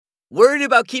Worried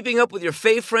about keeping up with your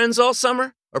fave friends all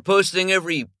summer? Or posting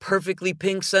every perfectly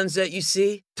pink sunset you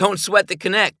see? Don't sweat the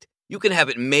Connect. You can have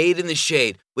it made in the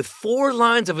shade with 4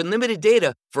 lines of unlimited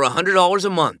data for $100 a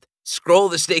month. Scroll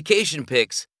the staycation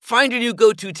pics, find your new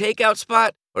go-to takeout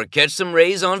spot, or catch some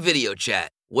rays on video chat.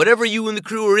 Whatever you and the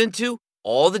crew are into,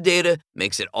 all the data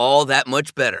makes it all that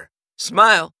much better.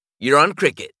 Smile. You're on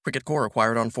Cricket. Cricket Core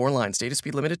acquired on 4 lines. Data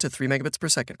speed limited to 3 megabits per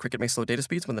second. Cricket may slow data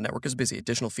speeds when the network is busy.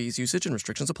 Additional fees, usage, and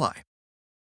restrictions apply.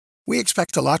 We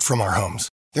expect a lot from our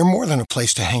homes. They're more than a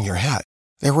place to hang your hat.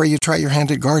 They're where you try your hand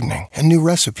at gardening and new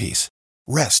recipes.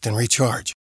 Rest and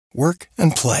recharge. Work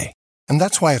and play. And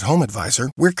that's why at Home Advisor,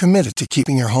 we're committed to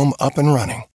keeping your home up and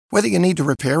running. Whether you need to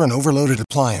repair an overloaded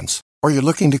appliance or you're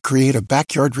looking to create a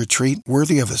backyard retreat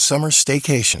worthy of a summer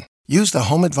staycation, use the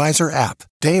Home Advisor app,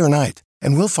 day or night,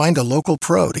 and we'll find a local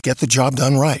pro to get the job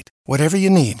done right. Whatever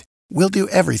you need, we'll do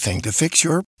everything to fix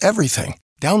your everything.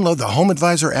 Download the Home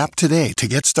Advisor app today to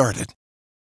get started.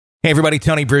 Hey everybody,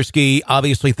 Tony Bruschi.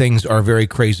 Obviously things are very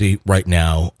crazy right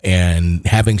now, and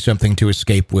having something to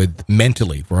escape with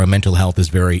mentally for our mental health is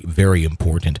very, very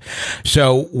important.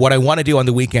 So what I want to do on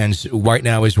the weekends right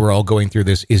now as we're all going through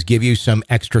this is give you some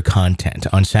extra content.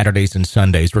 On Saturdays and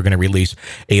Sundays, we're going to release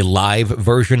a live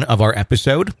version of our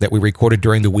episode that we recorded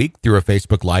during the week through a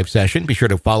Facebook live session. Be sure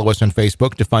to follow us on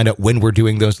Facebook to find out when we're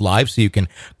doing those live so you can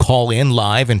call in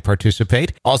live and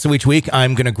participate. Also each week,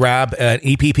 I'm going to grab an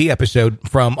EPP episode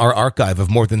from our archive of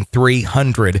more than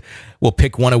 300. We'll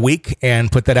pick one a week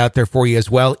and put that out there for you as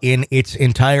well in its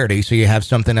entirety so you have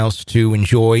something else to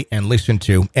enjoy and listen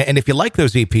to. And if you like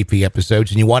those EPP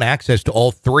episodes and you want access to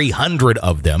all 300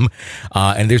 of them,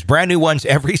 and there's brand new ones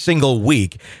every single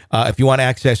week, if you want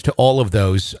access to all of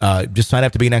those, just sign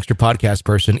up to be an extra podcast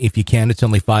person. If you can, it's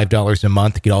only $5 a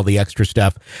month to get all the extra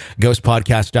stuff.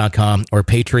 Ghostpodcast.com or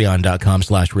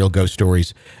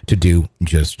patreon.com/realghoststories to do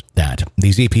just that.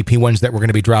 These EPP ones that we're going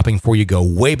to be dropping for you go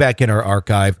way back in our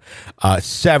archive,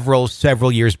 several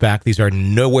years back. These are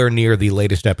nowhere near the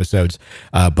latest episodes,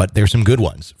 but there's some good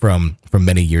ones from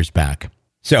many years back.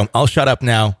 So I'll shut up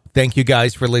now. Thank you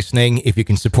guys for listening. If you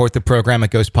can support the program at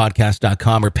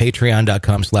ghostpodcast.com or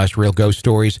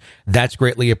patreon.com/realghoststories, that's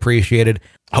greatly appreciated.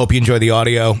 I hope you enjoy the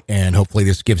audio, and hopefully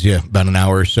this gives you about an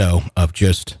hour or so of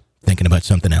just thinking about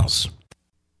something else.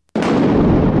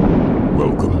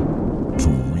 Welcome to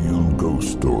Real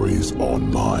Ghost Stories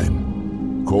Online.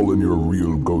 Call in your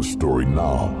real ghost story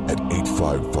now at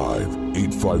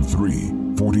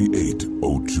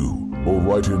 855-853-4802 or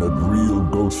write in at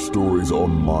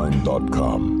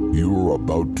realghoststoriesonline.com. You're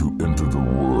about to enter the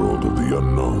world of the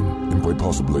unknown and quite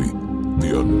possibly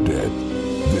the undead.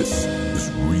 This is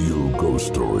Real Ghost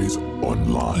Stories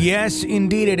Online. Yes,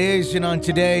 indeed it is. And on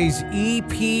today's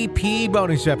EPP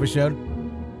bonus episode,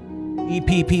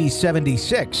 EPP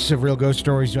 76 of Real Ghost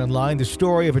Stories Online, the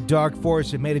story of a dark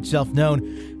force that made itself known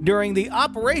during the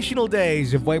operational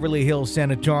days of Waverly Hills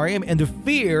Sanatorium and the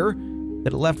fear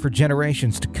that it left for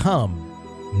generations to come.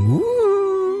 Ooh.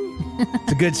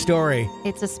 It's a good story.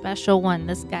 It's a special one.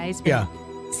 This guy's been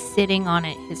sitting on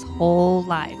it his whole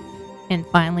life and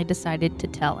finally decided to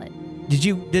tell it.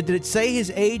 Did it say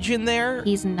his age in there?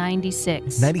 He's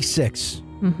 96. 96.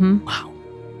 Mm-hmm. Wow.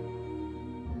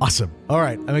 Awesome. All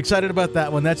right. I'm excited about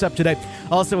that one. That's up today.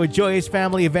 Also, a joyous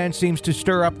family event seems to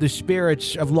stir up the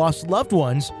spirits of lost loved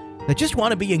ones that just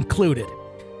want to be included.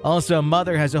 Also, a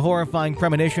mother has a horrifying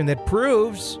premonition that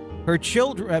proves to her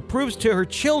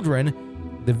children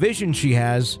the visions she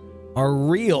has are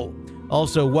real.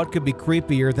 Also, what could be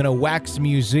creepier than a wax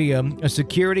museum? A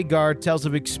security guard tells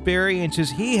of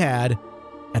experiences he had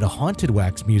at a haunted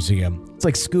wax museum. It's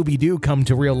like Scooby-Doo come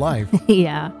to real life.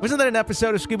 Yeah. Wasn't that an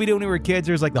episode of Scooby-Doo when we were kids?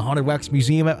 There was like the haunted wax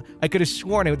museum. I could have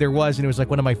sworn there was, and it was like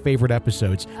one of my favorite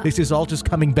episodes. This is all just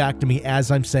coming back to me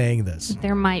as I'm saying this.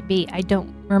 There might be. I don't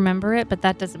remember it, but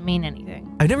that doesn't mean anything.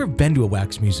 I've never been to a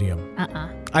wax museum.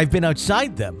 I've been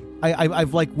outside them.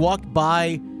 I've like walked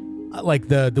by like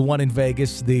the one in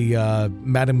Vegas, the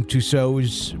Madame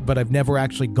Tussauds, but I've never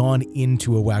actually gone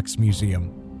into a wax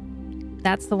museum.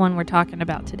 That's the one we're talking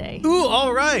about today. Ooh,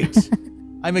 all right.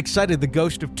 I'm excited. The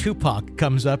ghost of Tupac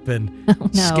comes up and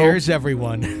scares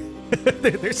everyone.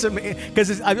 There's some,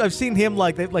 because I've seen him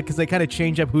because they kind of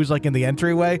change up who's like in the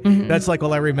entryway. Mm-hmm. That's like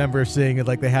all I remember seeing it.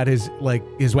 Like they had his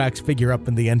wax figure up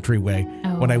in the entryway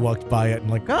when I walked by it. And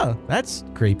like, oh, that's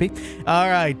creepy. All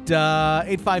right.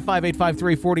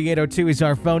 855-853-4802 is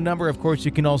our phone number. Of course,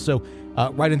 you can also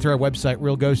write in through our website,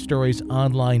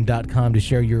 realghoststoriesonline.com, to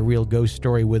share your real ghost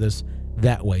story with us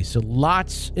that way. So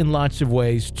lots and lots of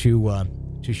ways to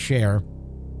share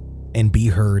and be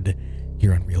heard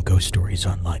here on Real Ghost Stories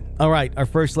Online. All right, our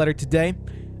first letter today,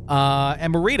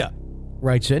 Amarita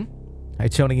writes in. Hi,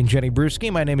 Tony and Jenny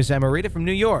Brewski. My name is Amarita from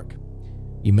New York.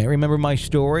 You may remember my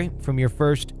story from your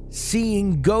first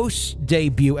Seeing Ghosts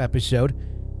debut episode.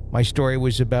 My story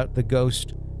was about the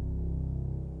ghost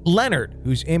Leonard,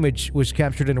 whose image was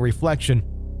captured in a reflection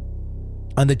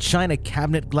on the china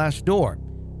cabinet glass door.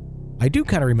 I do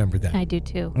kind of remember that. I do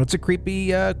too. It's a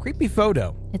creepy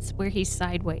photo. It's where he's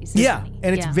sideways. Yeah, isn't he?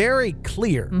 and it's very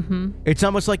clear. Mm-hmm. It's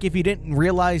almost like if you didn't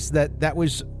realize that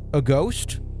was a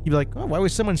ghost, you'd be like, oh, why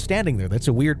was someone standing there? That's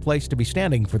a weird place to be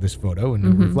standing for this photo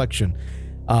and reflection.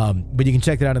 But you can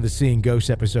check that out in the Seeing Ghosts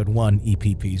Episode 1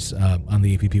 EPPs on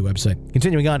the EPP website.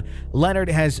 Continuing on, Leonard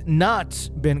has not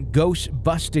been ghost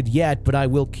busted yet, but I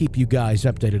will keep you guys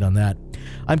updated on that.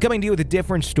 I'm coming to you with a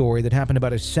different story that happened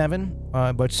about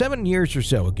 7 years or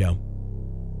so ago.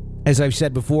 As I've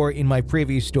said before in my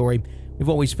previous story, we've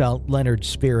always felt Leonard's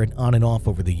spirit on and off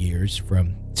over the years,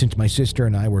 since my sister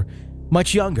and I were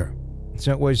much younger.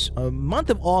 So it was a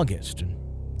month of August, and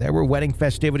there were wedding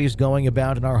festivities going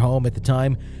about in our home at the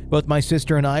time. Both my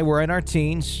sister and I were in our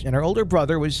teens, and our older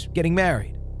brother was getting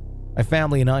married. My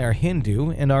family and I are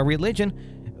Hindu, and our religion,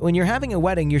 when you're having a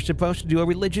wedding, you're supposed to do a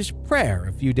religious prayer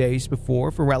a few days before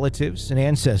for relatives and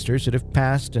ancestors that have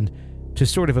passed, and to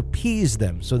sort of appease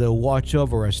them so they'll watch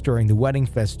over us during the wedding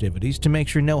festivities to make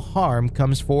sure no harm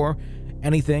comes for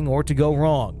anything or to go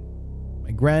wrong.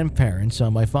 My grandparents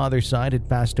on my father's side had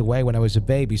passed away when I was a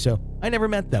baby, so I never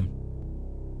met them.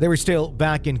 They were still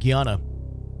back in Guyana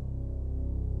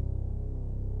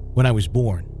when I was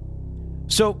born.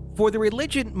 So for the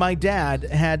religion, my dad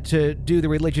had to do the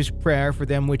religious prayer for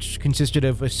them, which consisted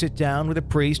of a sit-down with a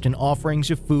priest and offerings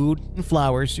of food and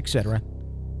flowers, etc.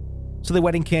 So the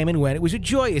wedding came and went. It was a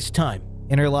joyous time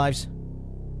in our lives.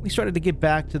 We started to get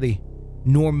back to the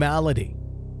normality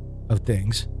of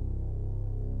things,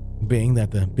 being that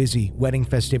the busy wedding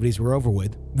festivities were over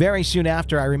with. Very soon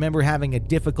after, I remember having a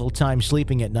difficult time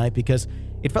sleeping at night because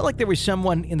it felt like there was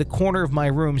someone in the corner of my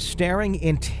room staring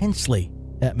intensely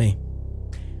at me.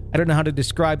 I don't know how to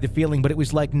describe the feeling, but it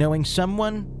was like knowing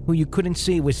someone who you couldn't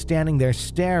see was standing there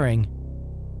staring.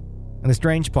 And the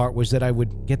strange part was that I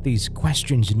would get these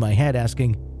questions in my head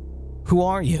asking, "Who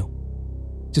are you?"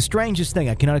 It's the strangest thing.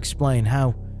 I cannot explain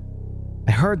how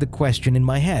I heard the question in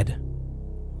my head.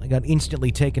 I got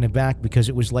instantly taken aback because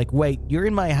it was like, wait, you're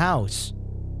in my house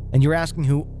and you're asking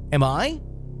who am I?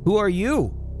 Who are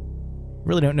you? I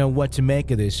really don't know what to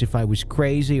make of this, if I was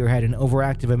crazy or had an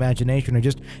overactive imagination or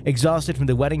just exhausted from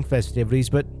the wedding festivities,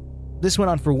 but this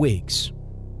went on for weeks.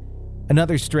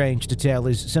 Another strange detail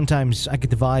is sometimes I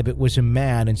get the vibe it was a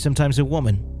man and sometimes a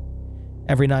woman.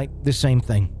 Every night, the same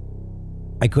thing.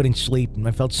 I couldn't sleep and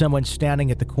I felt someone standing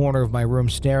at the corner of my room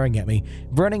staring at me,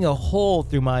 burning a hole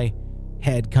through my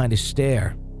head kind of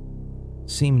stare.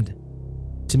 Seemed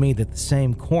to me that the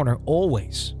same corner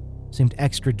always seemed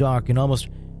extra dark and almost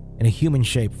in a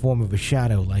human-shaped form of a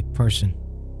shadow-like person.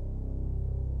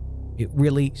 It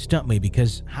really stumped me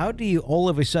because how do you all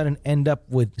of a sudden end up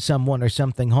with someone or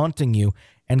something haunting you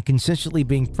and consistently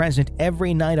being present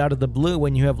every night out of the blue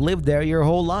when you have lived there your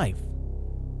whole life?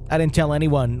 I didn't tell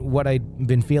anyone what I'd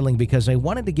been feeling because I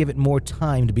wanted to give it more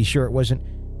time to be sure it wasn't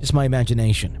just my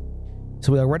imagination.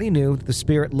 So we already knew that the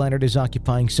spirit Leonard is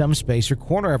occupying some space or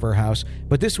corner of our house,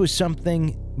 but this was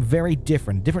something very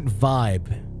different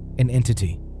vibe and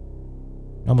entity.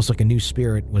 Almost like a new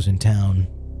spirit was in town.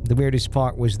 The weirdest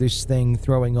part was this thing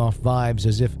throwing off vibes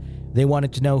as if they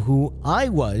wanted to know who I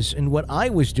was and what I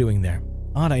was doing there.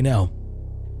 Odd, I know.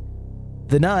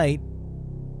 The night,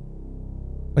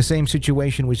 the same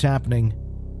situation was happening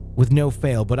with no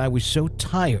fail, but I was so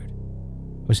tired.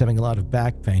 I was having a lot of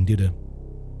back pain due to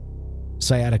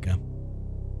sciatica.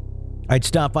 I'd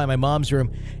stopped by my mom's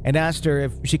room and asked her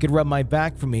if she could rub my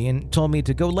back for me and told me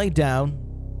to go lay down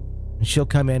and she'll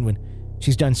come in when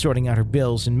she's done sorting out her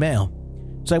bills and mail.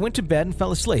 So I went to bed and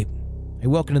fell asleep. I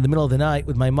woke in the middle of the night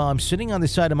with my mom sitting on the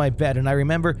side of my bed, and I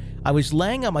remember I was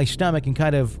laying on my stomach and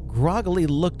kind of groggily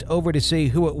looked over to see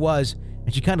who it was,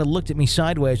 and she kind of looked at me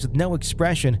sideways with no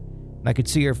expression, and I could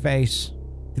see her face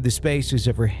through the spaces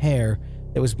of her hair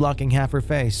that was blocking half her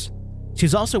face. She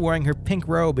was also wearing her pink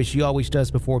robe as she always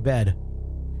does before bed.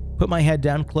 Put my head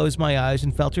down, closed my eyes,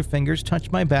 and felt her fingers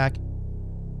touch my back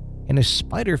in a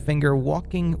spider finger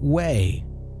walking way,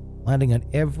 landing on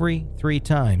every 3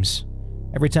 times.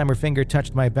 Every time her finger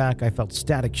touched my back, I felt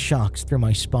static shocks through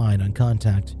my spine on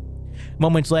contact.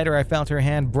 Moments later, I felt her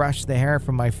hand brush the hair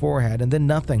from my forehead, and then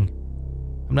nothing.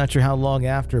 I'm not sure how long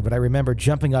after, but I remember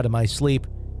jumping out of my sleep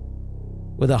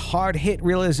with a hard-hit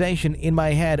realization in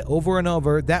my head over and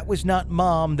over, that was not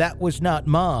Mom, that was not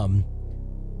Mom.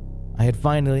 I had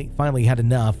finally had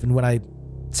enough, and when I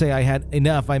say I had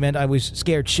enough, I meant I was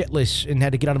scared shitless and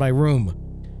had to get out of my room.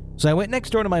 So I went next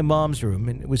door to my mom's room,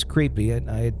 and it was creepy.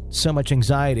 I had so much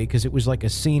anxiety because it was like a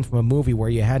scene from a movie where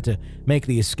you had to make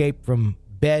the escape from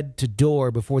bed to door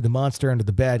before the monster under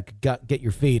the bed could get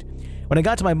your feet. When I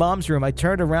got to my mom's room, I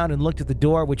turned around and looked at the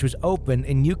door, which was open,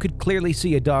 and you could clearly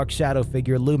see a dark shadow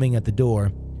figure looming at the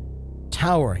door.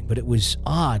 Towering, but it was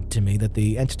odd to me that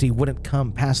the entity wouldn't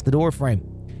come past the door frame,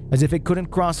 as if it couldn't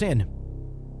cross in.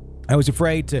 I was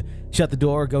afraid to shut the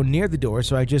door or go near the door,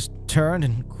 so I just turned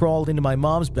and crawled into my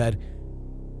mom's bed,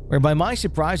 where by my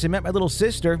surprise I met my little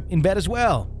sister in bed as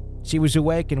well. She was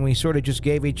awake and we sort of just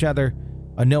gave each other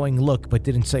a knowing look but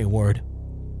didn't say a word.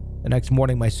 The next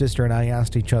morning my sister and I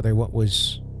asked each other what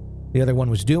the other one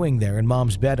was doing there in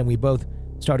Mom's bed, and we both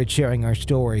started sharing our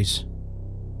stories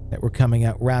that were coming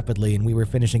out rapidly, and we were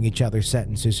finishing each other's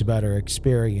sentences about our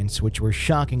experience, which were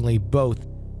shockingly both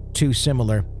too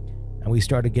similar. And we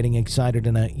started getting excited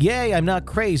in a, yay, I'm not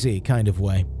crazy kind of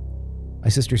way. My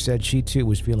sister said she too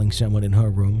was feeling someone in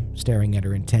her room, staring at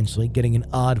her intensely, getting an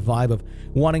odd vibe of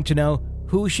wanting to know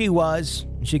who she was.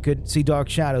 She could see dark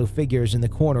shadow figures in the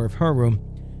corner of her room.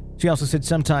 She also said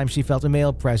sometimes she felt a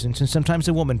male presence and sometimes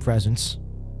a woman presence.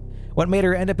 What made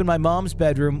her end up in my mom's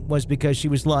bedroom was because she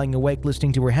was lying awake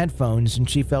listening to her headphones, and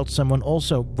she felt someone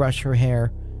also brush her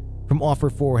hair from off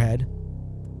her forehead.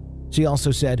 She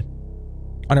also said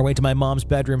on her way to my mom's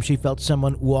bedroom, she felt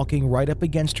someone walking right up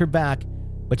against her back,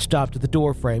 but stopped at the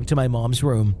doorframe to my mom's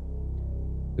room.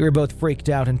 We were both freaked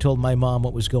out and told my mom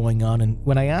what was going on, and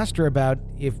when I asked her about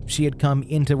if she had come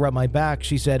in to rub my back,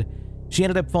 she said she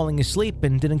ended up falling asleep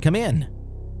and didn't come in.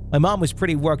 My mom was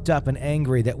pretty worked up and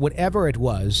angry that whatever it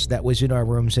was that was in our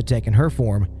rooms had taken her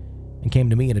form and came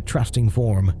to me in a trusting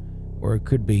form, or it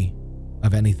could be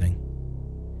of anything.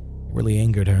 It really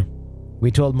angered her.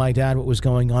 We told my dad what was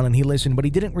going on, and he listened, but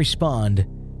he didn't respond.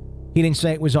 He didn't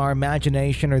say it was our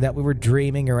imagination or that we were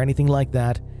dreaming or anything like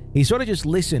that. He sort of just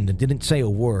listened and didn't say a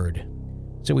word.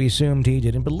 So we assumed he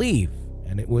didn't believe,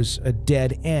 and it was a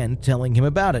dead end telling him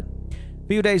about it. A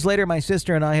few days later, my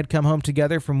sister and I had come home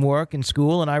together from work and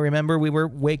school, and I remember we were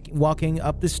walking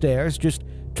up the stairs, just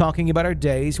talking about our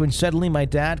days, when suddenly my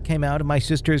dad came out of my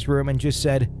sister's room and just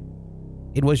said,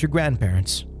 "It was your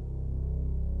grandparents."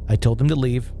 I told them to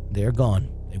leave. They're gone.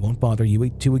 They won't bother you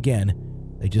two again.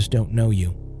 They just don't know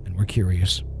you, and we're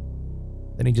curious.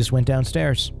 Then he just went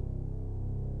downstairs.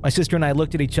 My sister and I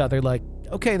looked at each other like,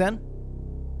 okay then.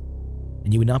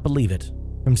 And you would not believe it.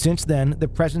 From since then, the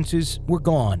presences were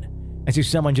gone, as if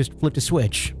someone just flipped a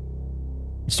switch.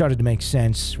 It started to make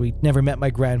sense. We'd never met my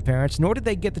grandparents, nor did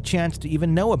they get the chance to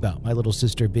even know about my little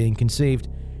sister being conceived,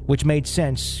 which made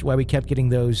sense why we kept getting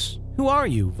those "who are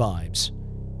you" vibes.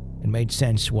 It made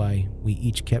sense why we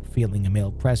each kept feeling a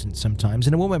male presence sometimes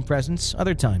and a woman presence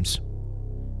other times.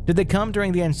 Did they come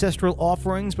during the ancestral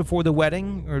offerings before the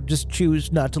wedding, or just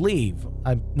choose not to leave?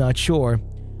 I'm not sure.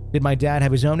 Did my dad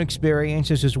have his own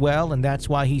experiences as well, and that's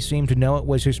why he seemed to know it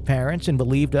was his parents and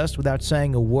believed us without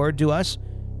saying a word to us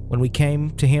when we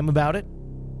came to him about it?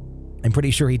 I'm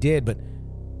pretty sure he did, but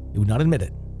he would not admit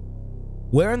it.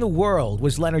 Where in the world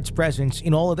was Leonard's presence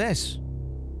in all of this?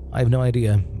 I have no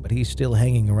idea, but he's still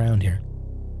hanging around here.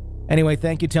 Anyway,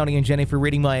 thank you, Tony and Jenny, for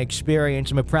reading my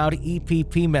experience. I'm a proud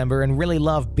EPP member and really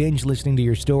love binge listening to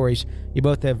your stories. You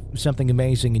both have something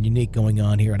amazing and unique going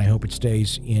on here, and I hope it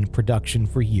stays in production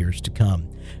for years to come.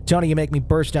 Tony, you make me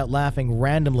burst out laughing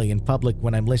randomly in public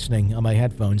when I'm listening on my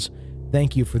headphones.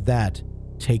 Thank you for that.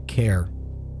 Take care.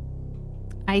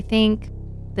 I think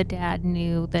the dad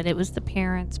knew that it was the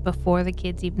parents before the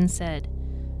kids even said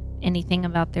anything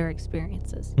about their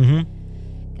experiences.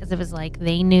 Because it was like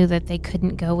they knew that they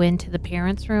couldn't go into the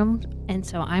parents' room, and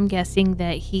so I'm guessing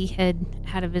that he had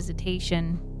a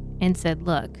visitation and said,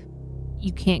 look,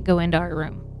 you can't go into our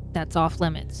room. That's off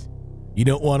limits. You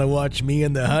don't want to watch me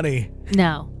and the honey.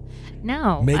 No.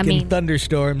 Making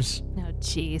thunderstorms. No,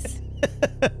 jeez.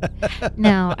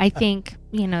 No, I think,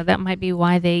 that might be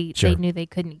why they knew they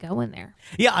couldn't go in there.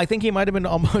 Yeah, I think he might have been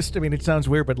almost, it sounds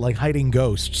weird, but like hiding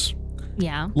ghosts.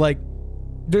 Yeah. Like,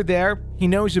 they're there. He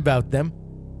knows about them.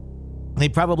 They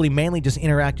probably mainly just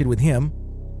interacted with him.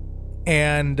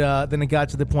 And then it got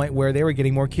to the point where they were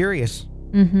getting more curious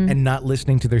and not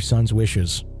listening to their son's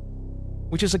wishes,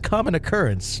 which is a common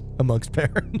occurrence amongst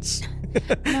parents.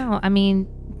 No,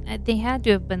 they had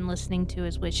to have been listening to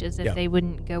his wishes if they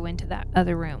wouldn't go into that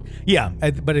other room. Yeah,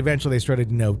 but eventually they started,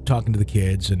 talking to the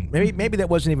kids, and maybe that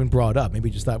wasn't even brought up. Maybe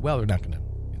just thought, well, they're not going to.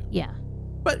 Yeah.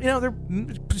 But, they're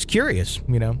just curious,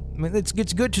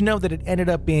 It's good to know that it ended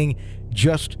up being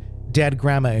just dead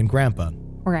grandma and grandpa.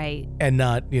 Right. And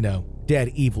not, dead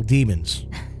evil demons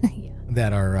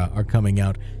that are coming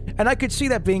out. And I could see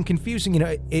that being confusing,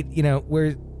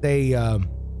 where they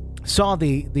saw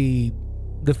the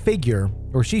figure,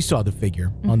 or she saw the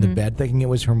figure on the bed, thinking it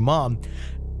was her mom.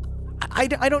 I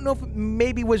don't know if it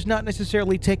maybe was not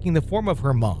necessarily taking the form of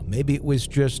her mom. Maybe it was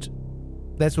just,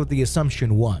 that's what the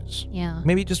assumption was. Yeah.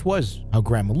 Maybe it just was how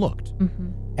Grandma looked.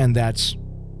 And that's,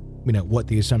 what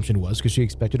the assumption was, because she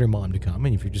expected her mom to come.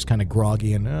 And if you're just kind of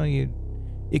groggy and,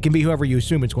 it can be whoever you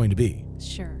assume it's going to be.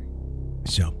 Sure.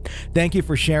 So, thank you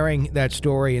for sharing that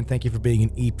story, and thank you for being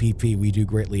an EPP. We do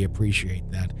greatly appreciate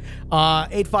that.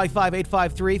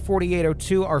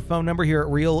 855-853-4802, our phone number here at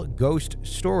Real Ghost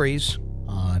Stories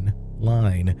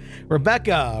Online.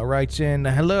 Rebecca writes in,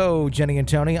 hello, Jenny and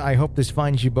Tony. I hope this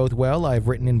finds you both well. I've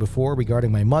written in before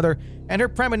regarding my mother and her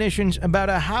premonitions about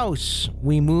a house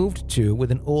we moved to with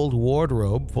an old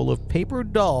wardrobe full of paper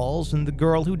dolls and the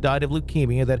girl who died of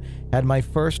leukemia that had my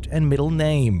first and middle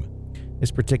name. This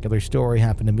particular story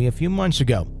happened to me a few months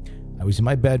ago. I was in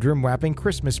my bedroom wrapping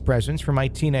Christmas presents for my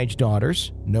teenage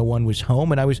daughters. No one was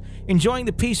home, and I was enjoying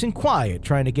the peace and quiet,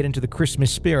 trying to get into the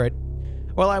Christmas spirit.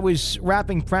 While I was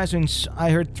wrapping presents,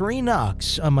 I heard 3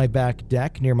 knocks on my back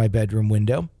deck near my bedroom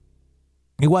window.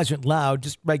 It wasn't loud,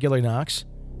 just regular knocks.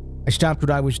 I stopped what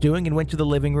I was doing and went to the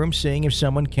living room, seeing if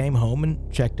someone came home,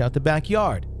 and checked out the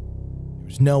backyard. There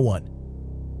was no one.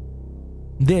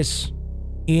 This,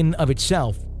 in of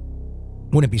itself,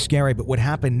 wouldn't be scary, but what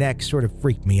happened next sort of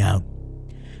freaked me out.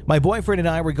 My boyfriend and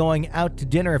I were going out to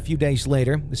dinner a few days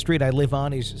later. The street I live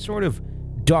on is sort of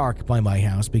dark by my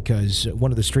house because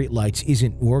one of the street lights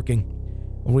isn't working.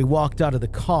 When we walked out of the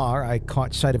car, I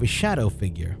caught sight of a shadow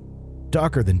figure,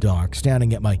 darker than dark,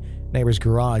 standing at my neighbor's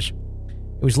garage.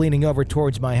 It was leaning over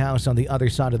towards my house on the other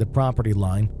side of the property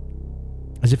line,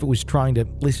 as if it was trying to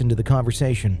listen to the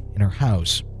conversation in her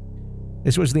house.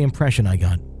 This was the impression I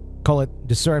got. Call it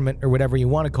discernment or whatever you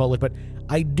want to call it, but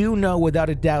I do know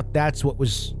without a doubt that's what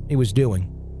it was doing.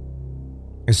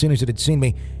 As soon as it had seen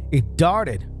me, it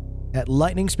darted at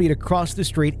lightning speed across the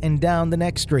street and down the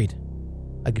next street.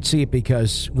 I could see it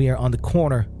because we are on the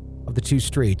corner of the 2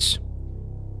 streets.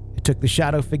 It took the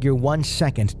shadow figure 1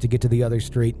 second to get to the other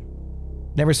street.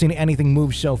 Never seen anything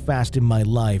move so fast in my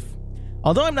life.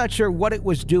 Although I'm not sure what it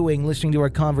was doing listening to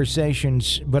our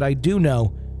conversations, but I do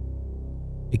know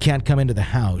it can't come into the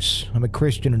house. I'm a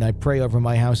Christian and I pray over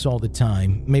my house all the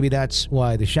time. Maybe that's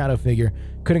why the shadow figure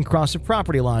couldn't cross the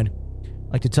property line.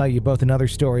 I'd like to tell you both another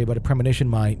story about a premonition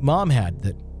my mom had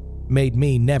that made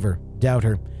me never doubt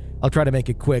her. I'll try to make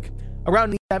it quick.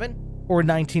 Around 7 or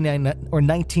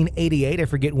 1988, I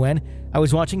forget when, I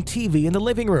was watching TV in the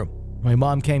living room. My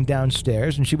mom came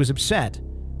downstairs and she was upset.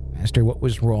 I asked her what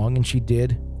was wrong, and she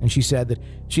did, and she said that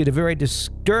she had a very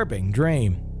disturbing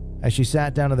dream. As she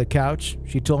sat down on the couch,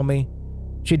 she told me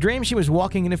she dreamed she was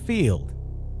walking in a field.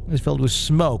 It was filled with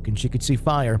smoke and she could see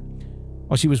fire.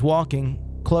 While she was walking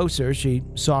closer, she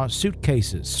saw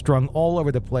suitcases strung all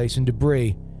over the place and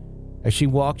debris. As she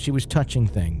walked, she was touching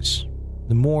things.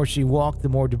 The more she walked, the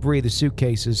more debris the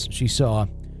suitcases she saw.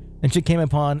 Then she came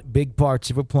upon big parts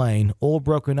of a plane, all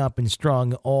broken up and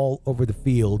strung all over the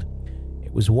field.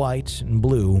 It was white and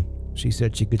blue. She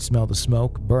said she could smell the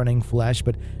smoke, burning flesh,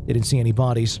 but didn't see any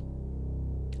bodies.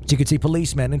 She could see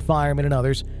policemen and firemen and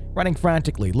others running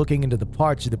frantically, looking into the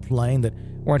parts of the plane that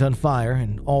weren't on fire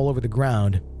and all over the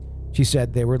ground. She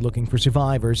said they were looking for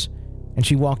survivors, and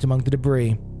she walked among the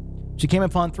debris. She came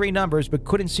upon 3 numbers but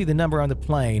couldn't see the number on the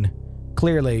plane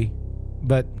clearly,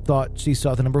 but thought she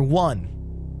saw the number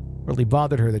 1. Really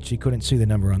bothered her that she couldn't see the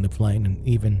number on the plane, and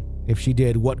even if she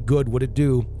did, what good would it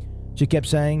do? She kept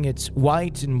saying, it's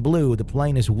white and blue. The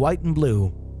plane is white and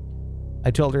blue. I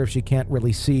told her if she can't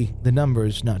really see the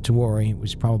numbers, not to worry. It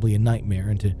was probably a nightmare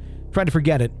and to try to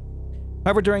forget it.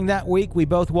 However, during that week, we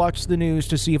both watched the news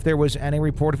to see if there was any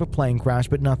report of a plane crash,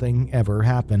 but nothing ever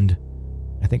happened.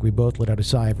 I think we both let out a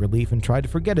sigh of relief and tried to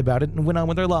forget about it and went on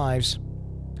with our lives.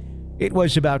 It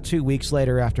was about 2 weeks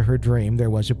later after her dream,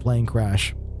 there was a plane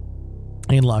crash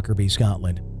in Lockerbie,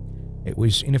 Scotland. It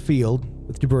was in a field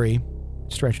with debris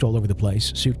stretched all over the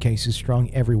place, suitcases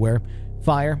strung everywhere,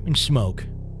 fire and smoke.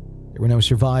 There were no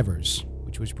survivors,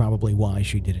 which was probably why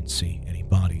she didn't see any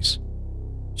bodies.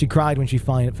 She cried when she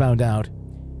found out.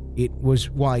 It was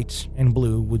white and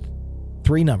blue with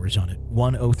 3 numbers on it,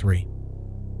 103.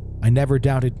 I never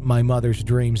doubted my mother's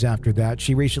dreams after that.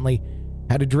 She recently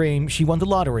had a dream she won the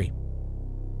lottery.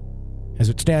 As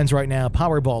it stands right now,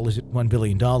 Powerball is at $1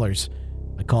 billion.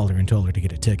 I called her and told her to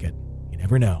get a ticket. You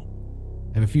never know.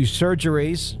 I have a few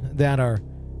surgeries that are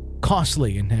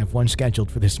costly and have one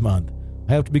scheduled for this month.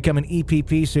 I hope to become an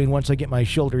EPP soon once I get my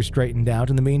shoulders straightened out.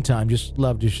 In the meantime, just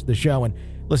love the show and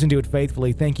listen to it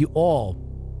faithfully. Thank you all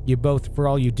you both for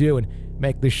all you do and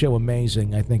make this show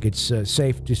amazing. I think it's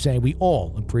safe to say we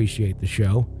all appreciate the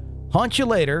show. Haunt you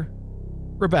later,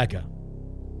 Rebecca.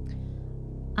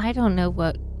 I don't know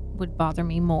what would bother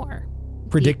me more.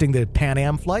 Predicting the Pan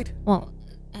Am flight? Well,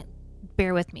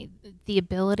 bear with me. The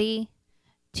ability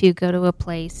to go to a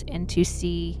place and to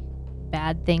see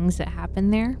bad things that happen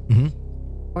there,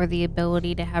 or the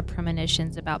ability to have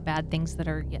premonitions about bad things that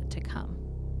are yet to come.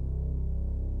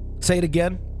 Say it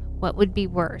again. What would be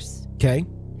worse? Okay.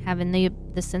 Having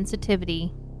the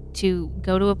sensitivity to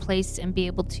go to a place and be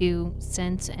able to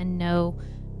sense and know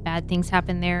bad things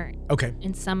happen there. Okay.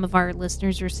 And some of our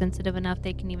listeners are sensitive enough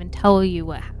they can even tell you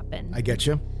what happened. I get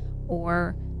you.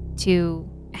 Or to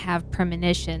have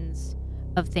premonitions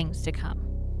of things to come.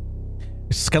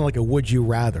 It's kind of like a would you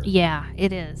rather. Yeah,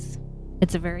 it is.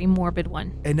 It's a very morbid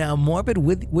one. And now morbid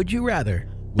would you rather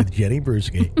with Jenny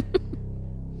Brewski.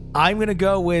 I'm going to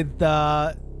go with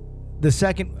the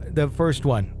first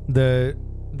one,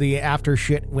 the after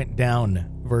shit went down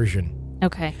version.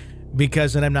 Okay.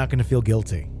 Because then I'm not going to feel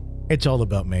guilty. It's all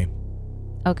about me.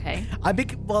 Okay.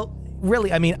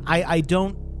 Really, I mean, I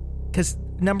don't, because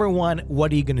number one,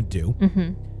 what are you going to do?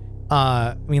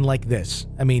 I mean, like this.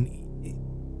 I mean,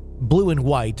 blue and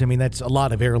white, I mean, that's a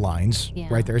lot of airlines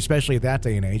right there, especially at that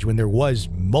day and age when there was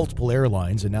multiple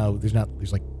airlines and now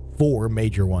there's like 4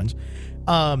 major ones.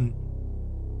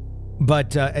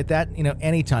 But at that,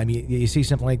 anytime you see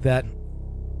something like that,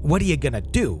 what are you going to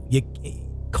do? You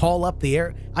call up the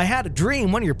air. I had a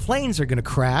dream one of your planes are going to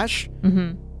crash.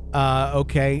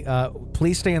 Okay.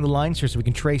 Please stay on the line, sir, so we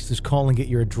can trace this call and get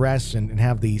your address and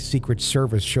have the Secret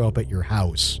Service show up at your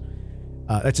house.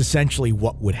 That's essentially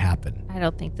what would happen. I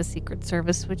don't think the Secret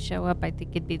Service would show up. I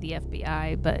think it'd be the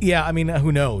FBI, but... Yeah, I mean,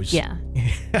 who knows? Yeah.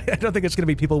 I don't think it's going to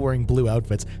be people wearing blue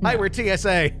outfits. No. Hi, we're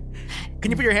TSA.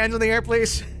 Can you put your hands in the air,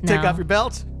 please? No. Take off your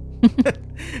belt?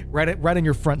 right in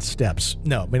your front steps.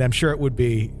 No, I mean, I'm sure it would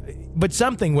be... But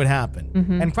something would happen.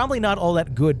 And probably not all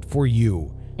that good for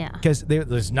you. Yeah. Because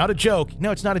there's not a joke.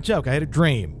 No, it's not a joke. I had a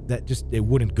dream that it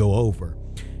wouldn't go over.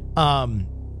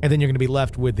 And then you're going to be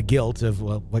left with the guilt of,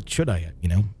 well, what should I have,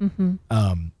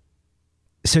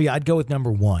 So, yeah, I'd go with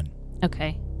number 1.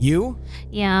 Okay. You?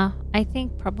 Yeah, I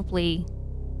think probably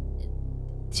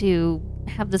to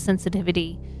have the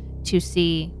sensitivity to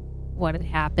see what had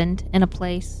happened in a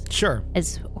place. Sure.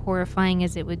 As horrifying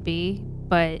as it would be,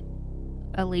 but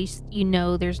at least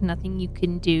there's nothing you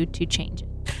can do to change it.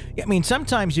 Yeah, I mean,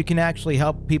 sometimes you can actually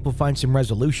help people find some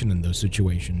resolution in those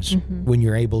situations when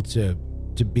you're able to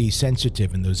be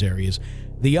sensitive in those areas.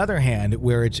 The other hand,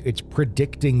 where it's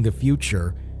predicting the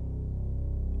future,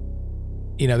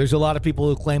 there's a lot of people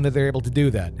who claim that they're able to do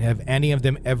that. Have any of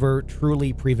them ever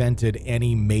truly prevented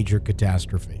any major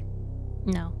catastrophe?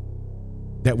 No.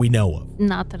 That we know of?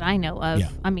 Not that I know of. Yeah.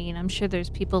 I mean, I'm sure there's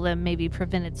people that maybe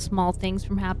prevented small things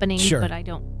from happening, sure. But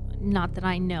not that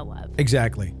I know of.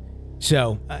 Exactly.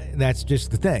 So that's just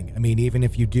the thing. I mean, even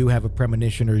if you do have a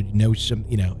premonition or know some,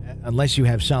 unless you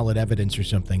have solid evidence or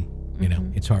something,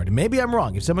 it's hard. And maybe I'm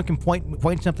wrong. If someone can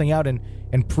point something out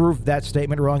and prove that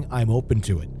statement wrong, I'm open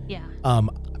to it. Yeah.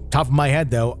 Top of my head,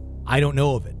 though, I don't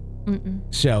know of it.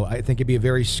 So I think it'd be a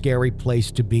very scary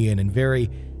place to be in and very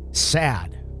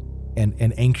sad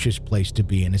and anxious place to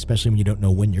be in, especially when you don't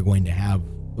know when you're going to have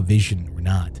a vision or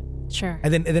not. Sure.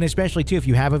 And then especially, too, if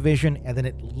you have a vision and then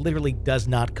it literally does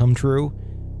not come true,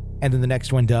 and then the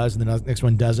next one does, and the next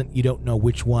one doesn't, you don't know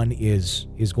which one is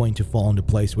going to fall into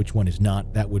place, which one is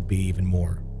not. That would be even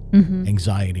more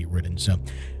anxiety-ridden. So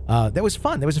that was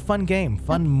fun. That was a fun game.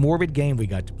 Fun, morbid game we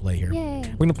got to play here. Yay.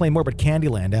 We're going to play Morbid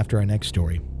Candyland after our next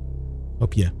story.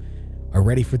 Hope you are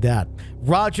ready for that.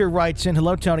 Roger writes in,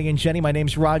 hello, Tony and Jenny. My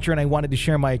name's Roger, and I wanted to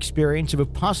share my experience of a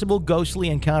possible ghostly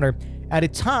encounter at a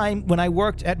time when I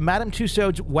worked at Madame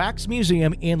Tussauds Wax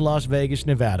Museum in Las Vegas,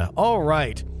 Nevada. All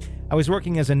right. I was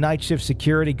working as a night shift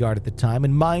security guard at the time,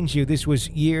 and mind you, this was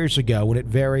years ago when it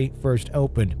very first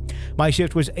opened. My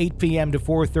shift was 8 p.m. to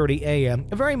 4:30 a.m.,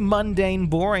 a very mundane,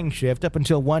 boring shift up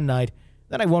until one night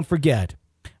that I won't forget.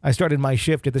 I started my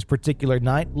shift at this particular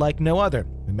night like no other.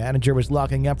 The manager was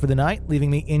locking up for the night, leaving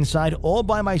me inside all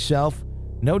by myself,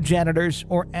 no janitors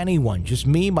or anyone, just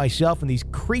me, myself, and these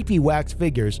creepy wax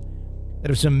figures that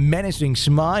have some menacing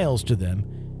smiles to them.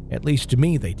 At least to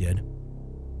me, they did.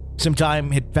 Some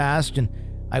time had passed, and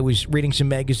I was reading some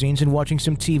magazines and watching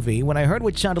some TV when I heard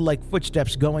what sounded like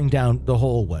footsteps going down the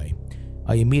hallway.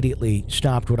 I immediately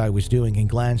stopped what I was doing and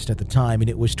glanced at the time, and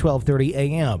it was 12:30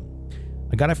 a.m.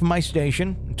 I got up from my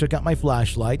station and took out my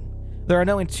flashlight. There are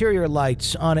no interior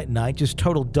lights on at night, just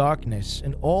total darkness,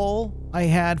 and all I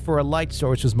had for a light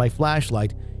source was my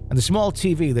flashlight and the small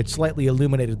TV that slightly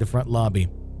illuminated the front lobby.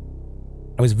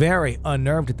 I was very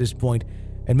unnerved at this point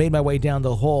and made my way down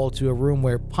the hall to a room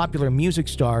where popular music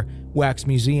star Wax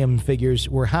Museum figures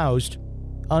were housed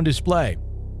on display.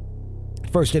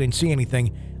 At first, I didn't see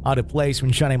anything out of place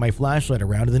when shining my flashlight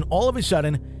around, and then all of a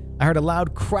sudden, I heard a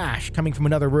loud crash coming from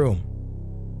another room.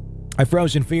 I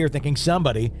froze in fear, thinking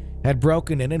somebody had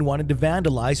broken in and wanted to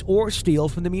vandalize or steal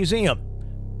from the museum.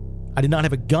 I did not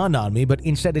have a gun on me, but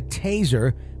instead a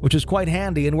taser, which was quite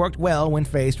handy and worked well when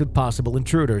faced with possible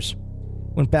intruders.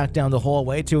 Went back down the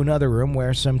hallway to another room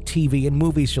where some TV and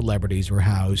movie celebrities were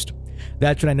housed.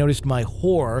 That's when I noticed my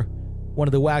horror. One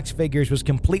of the wax figures was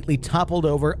completely toppled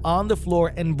over on the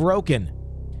floor and broken.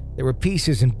 There were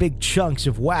pieces and big chunks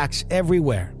of wax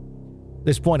everywhere. At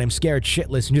this point, I'm scared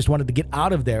shitless and just wanted to get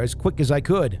out of there as quick as I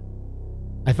could.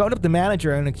 I phoned up the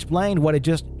manager and explained what had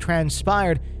just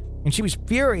transpired, and she was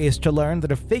furious to learn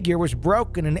that a figure was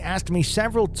broken and asked me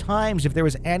several times if there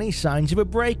was any signs of a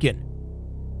break-in.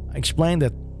 I explained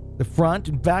that the front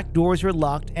and back doors were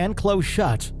locked and closed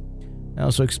shut. I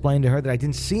also explained to her that I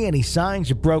didn't see any signs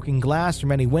of broken glass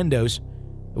from any windows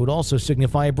that would also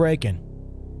signify a break-in.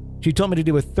 She told me to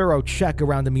do a thorough check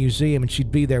around the museum and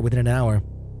she'd be there within an hour.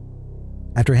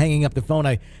 After hanging up the phone,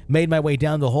 I made my way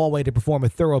down the hallway to perform a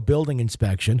thorough building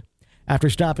inspection. After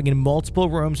stopping in multiple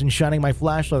rooms and shining my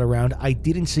flashlight around, I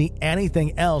didn't see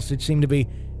anything else that seemed to be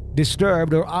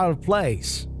disturbed or out of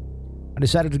place. I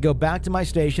decided to go back to my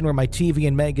station where my TV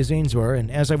and magazines were,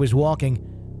 and as I was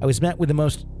walking, I was met with the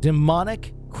most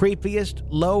demonic, creepiest,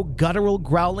 low, guttural,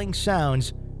 growling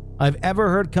sounds I've ever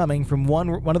heard coming from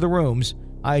one of the rooms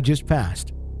I had just passed.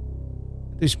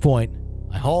 At this point,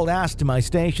 I hauled ass to my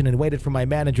station and waited for my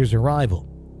manager's arrival.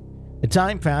 The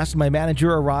time passed and my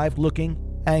manager arrived looking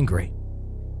angry.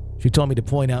 She told me to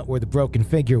point out where the broken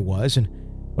figure was, and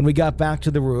when we got back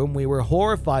to the room, we were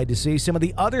horrified to see some of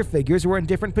the other figures were in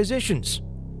different positions.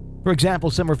 For example,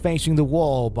 some were facing the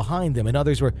wall behind them and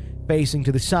others were facing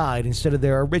to the side instead of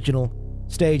their original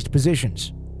staged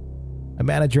positions. My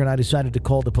manager and I decided to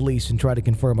call the police and try to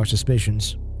confirm our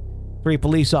suspicions. 3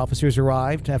 police officers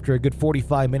arrived after a good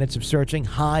 45 minutes of searching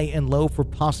high and low for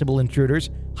possible intruders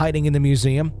hiding in the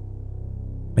museum.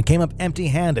 I came up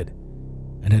empty-handed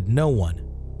and had no one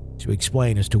to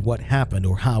explain as to what happened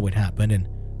or how it happened, and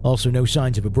also no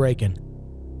signs of a break-in.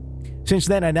 Since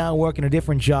then, I now work in a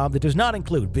different job that does not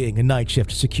include being a night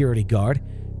shift security guard.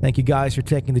 Thank you guys for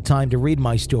taking the time to read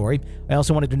my story. I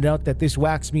also wanted to note that this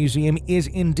wax museum is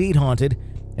indeed haunted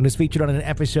and is featured on an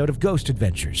episode of Ghost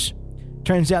Adventures.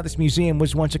 Turns out this museum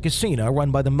was once a casino run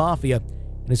by the Mafia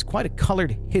and has quite a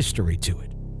colored history to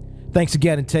it. Thanks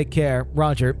again and take care.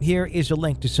 Roger, here is a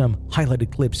link to some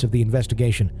highlighted clips of the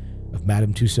investigation of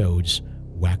Madame Tussauds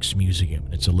Wax Museum.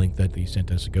 It's a link that they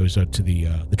sent us. It goes out to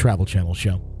the Travel Channel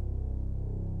show.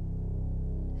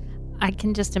 I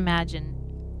can just imagine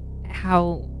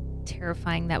how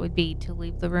terrifying that would be to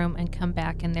leave the room and come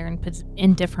back and they're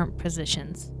in different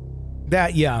positions.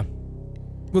 That, yeah.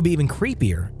 What would be even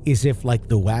creepier is if, like,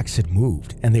 the wax had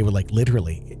moved and they were, like,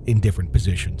 literally in different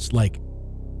positions. Like,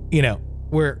 you know,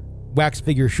 where wax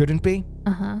figures shouldn't be.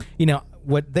 Uh-huh. You know,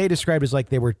 what they described as, like,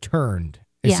 they were turned,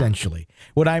 essentially. Yeah.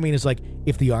 What I mean is, like,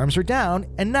 if the arms are down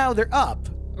and now they're up,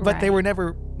 but they were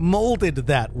never molded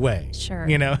that way. Sure.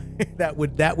 You know, that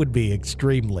would be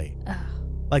extremely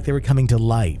like they were coming to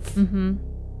life. Mm-hmm.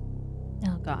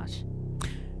 Oh, gosh.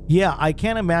 Yeah, I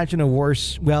can't imagine a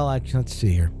worse, well, let's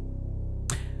see here.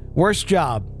 Worst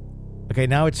job. Okay,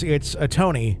 now it's a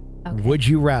Tony. Okay. Would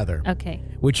you rather? Okay.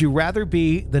 Would you rather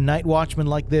be the night watchman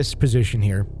like this position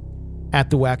here at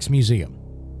the Wax Museum?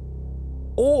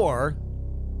 Or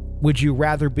would you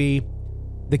rather be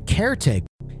the caretaker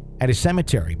at a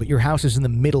cemetery, but your house is in the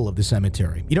middle of the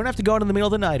cemetery? You don't have to go out in the middle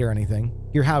of the night or anything.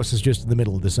 Your house is just in the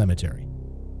middle of the cemetery.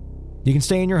 You can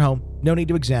stay in your home. No need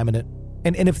to examine it.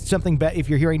 And if something if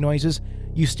you're hearing noises,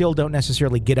 you still don't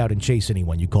necessarily get out and chase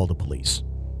anyone. You call the police.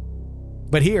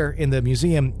 But here in the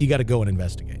museum, you got to go and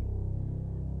investigate.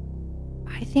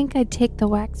 I think I'd take the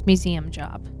wax museum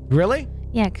job. Really?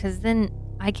 Yeah, because then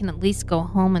I can at least go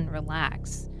home and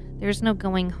relax. There's no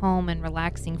going home and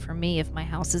relaxing for me if my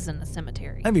house is in the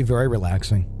cemetery. That'd be very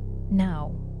relaxing.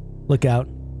 No. Look out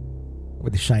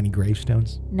with the shiny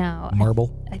gravestones. No.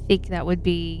 Marble. I think that would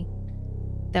be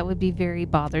very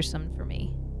bothersome for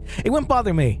me. It wouldn't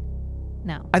bother me.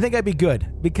 No. I think I'd be good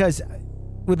because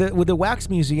with the wax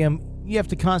museum, you have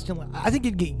to constantly, I think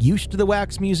you'd get used to the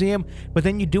wax museum, but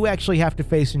then you do actually have to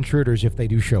face intruders if they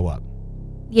do show up.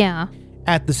 Yeah.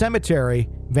 At the cemetery,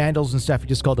 vandals and stuff, you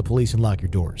just call the police and lock your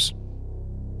doors.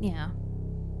 Yeah.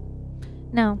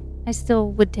 No, I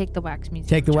still would take the wax museum.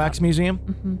 Take the job. wax museum?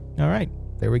 Mm-hmm. All right.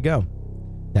 There we go.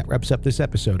 That wraps up this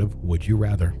episode of Would You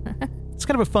Rather. It's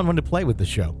kind of a fun one to play with the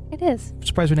show. It is. I'm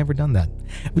surprised we've never done that.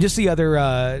 Just the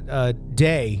other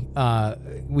day,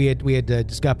 we had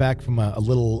just got back from a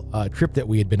little trip that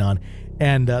we had been on,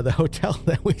 and the hotel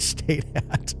that we stayed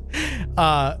at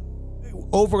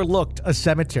overlooked a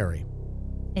cemetery.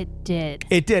 It did.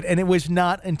 It did, and it was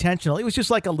not intentional. It was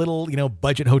just like a little,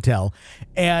 budget hotel.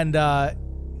 And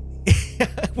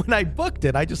when I booked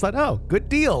it, I just thought, oh, good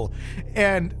deal.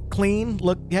 And clean,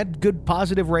 had good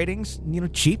positive ratings,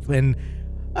 cheap. And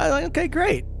I was like, okay,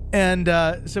 great. And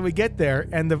so we get there,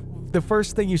 and the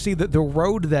first thing you see, the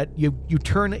road that you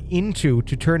turn into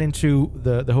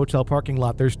the hotel parking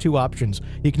lot, there's two options.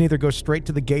 You can either go straight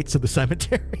to the gates of the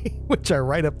cemetery, which are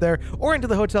right up there, or into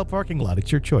the hotel parking lot.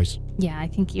 It's your choice. Yeah, I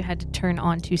think you had to turn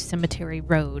onto Cemetery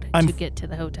Road to get to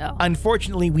the hotel.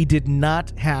 Unfortunately, we did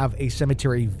not have a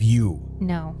cemetery view.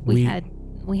 No, we had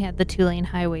the 2-lane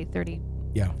highway 30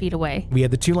 feet away. We had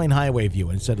the 2-lane highway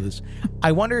view instead of this.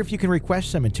 I wonder if you can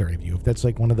request cemetery view, if that's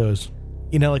like one of those...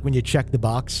 like when you check the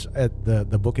box at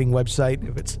the booking website,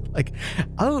 if it's like,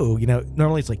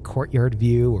 normally it's like courtyard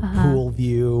view or pool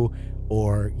view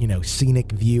or,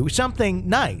 scenic view, something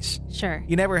nice. Sure.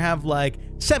 You never have like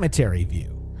cemetery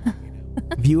view,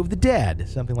 view of the dead,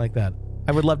 something like that.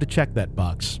 I would love to check that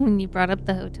box. When you brought up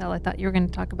the hotel, I thought you were going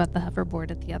to talk about the hoverboard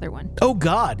at the other one. Oh,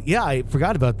 God. Yeah, I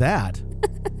forgot about that.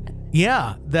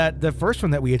 Yeah, the first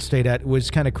one that we had stayed at was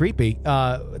kind of creepy.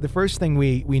 The first thing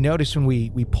we noticed when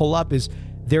we pull up is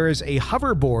there is a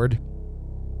hoverboard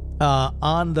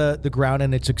on the ground,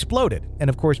 and it's exploded. And,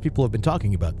 of course, people have been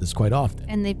talking about this quite often.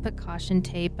 And they put caution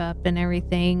tape up and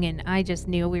everything, and I just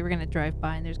knew we were going to drive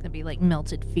by and there's going to be, like,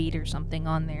 melted feet or something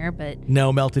on there, but...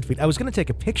 No melted feet. I was going to take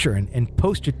a picture and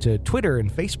post it to Twitter and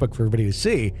Facebook for everybody to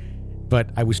see, but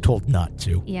I was told not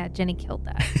to. Yeah, Jenny killed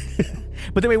that.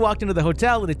 But then we walked into the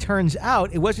hotel, and it turns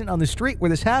out it wasn't on the street where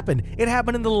this happened. It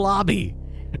happened in the lobby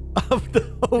of the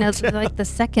hotel. No, it's like the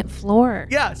second floor.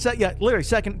 Yeah, literally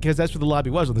second, because that's where the lobby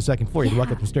was, on the second floor. You had to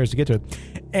walk up the stairs to get to it.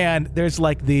 And there's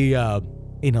like the,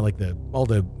 all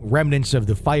the remnants of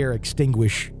the fire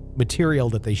extinguish material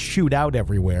that they shoot out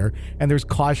everywhere. And there's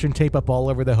caution tape up all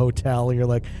over the hotel. And you're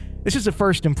like, this is the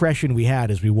first impression we had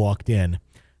as we walked in.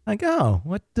 Like, oh,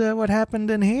 what happened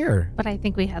in here? But I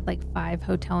think we had like 5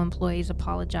 hotel employees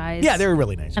apologize. Yeah, they were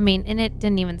really nice. I mean, and it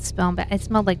didn't even smell bad. It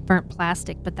smelled like burnt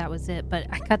plastic, but that was it. But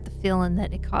I got the feeling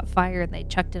that it caught fire and they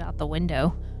chucked it out the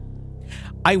window.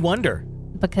 I wonder.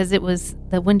 Because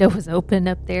the window was open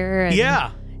up there. And yeah.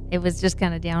 It was just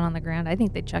kind of down on the ground. I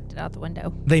think they chucked it out the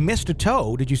window. They missed a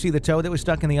toe. Did you see the toe that was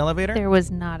stuck in the elevator? There was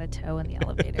not a toe in the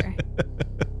elevator.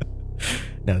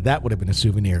 Now, that would have been a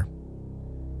souvenir.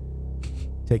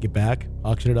 Take it back,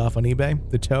 auction it off on eBay.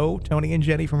 The toe, Tony and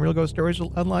Jenny from Real Ghost Stories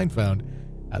Online found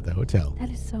at the hotel. That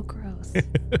is so gross.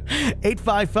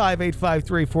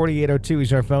 855-853-4802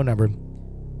 is our phone number.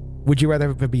 Would you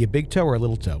rather it be a big toe or a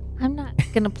little toe? I'm not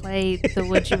going to play the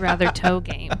would you rather toe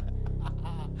game.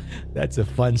 That's a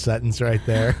fun sentence right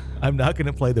there. I'm not going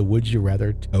to play the would you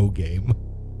rather toe game.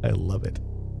 I love it.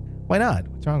 Why not?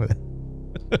 What's wrong with it?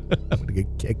 I'm going to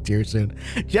get kicked here soon.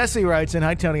 Jesse writes in,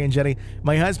 hi, Tony and Jenny.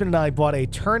 My husband and I bought a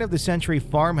turn-of-the-century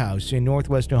farmhouse in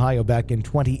northwest Ohio back in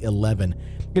 2011.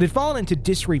 It had fallen into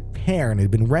disrepair and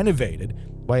had been renovated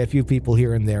by a few people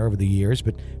here and there over the years,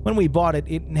 but when we bought it,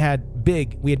 we had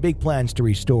big plans to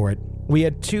restore it. We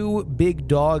had 2 big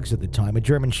dogs at the time, a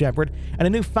German Shepherd and a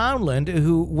Newfoundland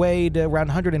who weighed around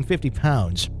 150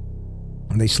 pounds.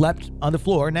 And they slept on the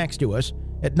floor next to us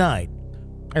at night.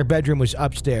 Our bedroom was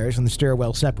upstairs, and the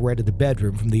stairwell separated the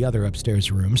bedroom from the other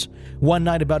upstairs rooms. One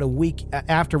night, about a week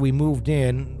after we moved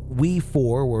in, we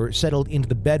 4 were settled into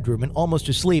the bedroom and almost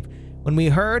asleep when we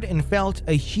heard and felt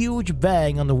a huge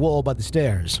bang on the wall by the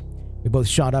stairs. We both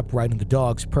shot upright, and the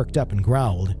dogs perked up and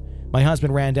growled. My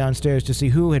husband ran downstairs to see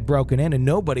who had broken in, and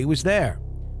nobody was there.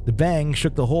 The bang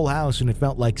shook the whole house, and it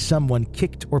felt like someone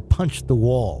kicked or punched the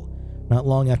wall. Not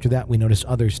long after that, we noticed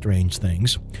other strange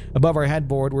things. Above our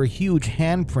headboard were huge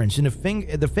handprints, and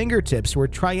the fingertips were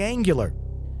triangular.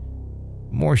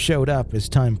 More showed up as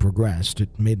time progressed.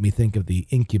 It made me think of the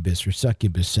incubus or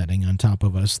succubus setting on top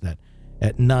of us that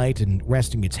at night and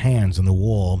resting its hands on the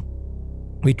wall.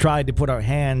 We tried to put our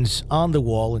hands on the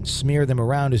wall and smear them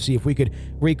around to see if we could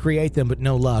recreate them, but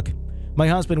no luck. My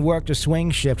husband worked a swing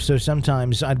shift, so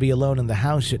sometimes I'd be alone in the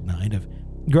house at night. I've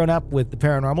grown up with the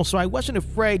paranormal, so I wasn't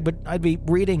afraid, but I'd be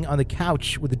reading on the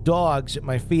couch with the dogs at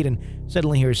my feet and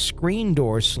suddenly hear a screen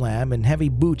door slam and heavy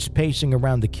boots pacing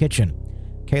around the kitchen.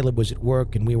 Caleb was at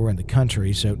work and we were in the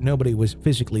country, so nobody was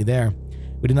physically there.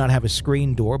 We did not have a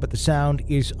screen door, but the sound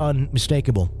is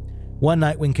unmistakable. One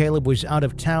night when Caleb was out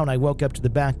of town, I woke up to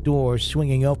the back door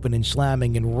swinging open and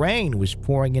slamming, and rain was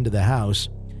pouring into the house.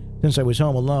 Since I was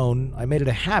home alone, I made it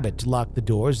a habit to lock the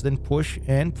doors, then push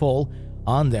and pull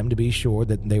on them to be sure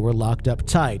that they were locked up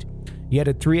tight. Yet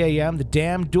at 3 a.m., the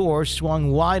damn door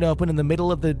swung wide open in the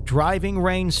middle of the driving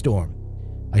rainstorm.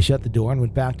 I shut the door and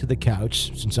went back to the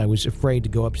couch since I was afraid to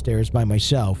go upstairs by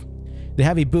myself. The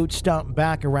heavy boots stomped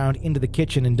back around into the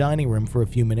kitchen and dining room for a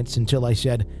few minutes until I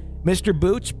said, "Mr.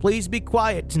 Boots, please be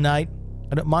quiet tonight.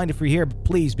 I don't mind if you're here, but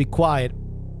please be quiet."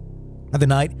 Other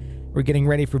night, we're getting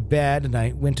ready for bed, and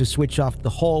I went to switch off the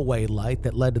hallway light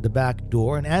that led to the back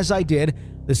door, and as I did,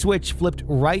 the switch flipped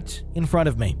right in front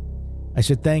of me. I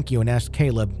said thank you and asked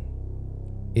Caleb,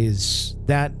 if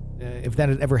that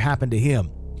had ever happened to him.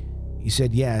 He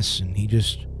said yes, and he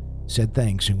just said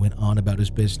thanks and went on about his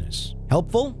business.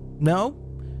 Helpful? No.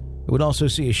 I would also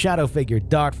see a shadow figure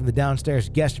dart from the downstairs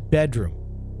guest bedroom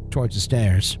towards the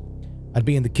stairs. I'd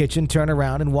be in the kitchen, turn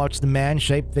around, and watch the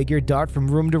man-shaped figure dart from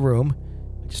room to room.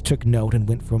 I just took note and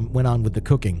went on with the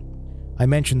cooking. I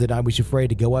mentioned that I was afraid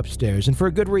to go upstairs, and for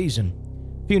a good reason.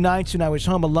 A few nights when I was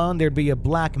home alone, there'd be a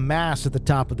black mass at the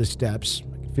top of the steps.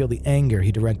 I could feel the anger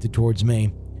he directed towards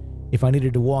me. If I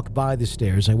needed to walk by the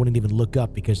stairs, I wouldn't even look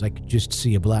up because I could just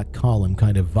see a black column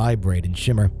kind of vibrate and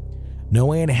shimmer. No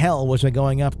way in hell was I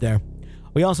going up there.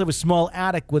 We also have a small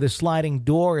attic with a sliding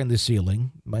door in the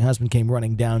ceiling. My husband came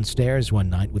running downstairs one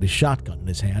night with a shotgun in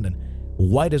his hand and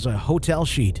white as a hotel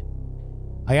sheet.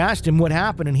 I asked him what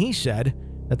happened, and he said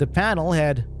that the panel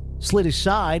had slid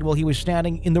aside while he was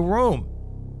standing in the room.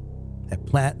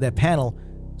 That panel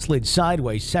slid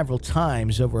sideways several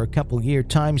times over a couple-year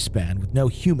time span with no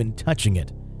human touching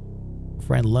it. A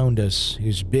friend loaned us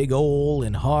his big old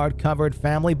and hard-covered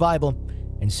family Bible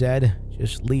and said,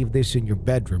 "Just leave this in your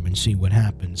bedroom and see what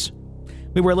happens."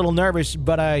 We were a little nervous,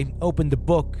 but I opened the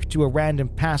book to a random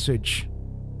passage,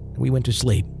 and we went to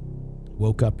sleep. I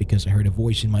woke up because I heard a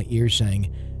voice in my ear saying,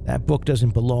 "That book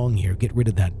doesn't belong here. Get rid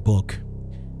of that book."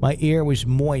 My ear was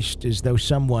moist as though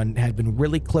someone had been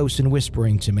really close and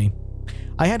whispering to me.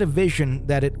 I had a vision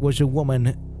that it was a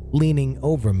woman leaning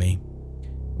over me.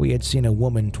 We had seen a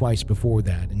woman twice before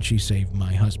that, and she saved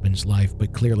my husband's life,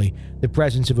 but clearly the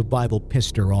presence of a Bible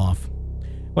pissed her off.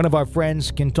 One of our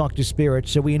friends can talk to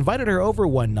spirits, so we invited her over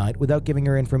one night without giving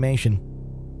her information.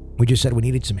 We just said we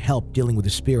needed some help dealing with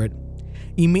a spirit.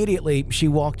 Immediately, she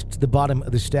walked to the bottom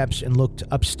of the steps and looked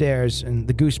upstairs, and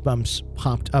the goosebumps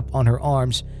popped up on her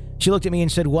arms. She looked at me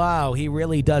and said, "Wow, he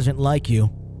really doesn't like you."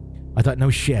 I thought, no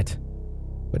shit.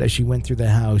 But as she went through the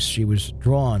house, she was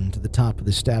drawn to the top of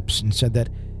the steps and said that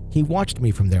he watched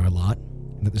me from there a lot,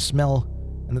 and that the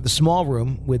small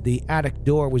room with the attic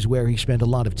door was where he spent a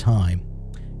lot of time.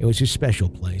 It was his special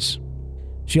place.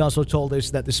 She also told us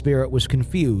that the spirit was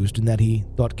confused and that he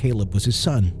thought Caleb was his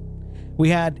son. We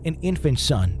had an infant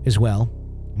son as well,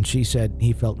 and she said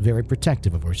he felt very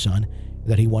protective of her son,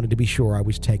 that he wanted to be sure I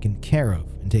was taken care of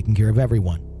and taking care of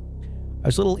everyone. I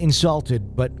was a little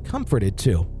insulted, but comforted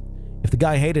too. If the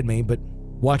guy hated me but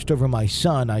watched over my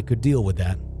son, I could deal with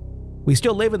that. We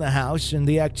still live in the house, and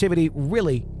the activity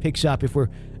really picks up if we're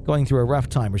going through a rough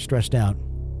time or stressed out.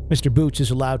 Mr. Boots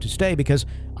is allowed to stay because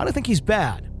I don't think he's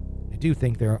bad. I do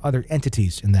think there are other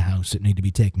entities in the house that need to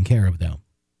be taken care of, though.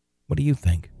 What do you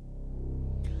think?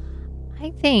 I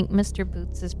think Mr.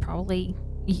 Boots is probably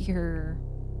your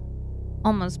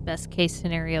almost best case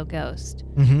scenario ghost.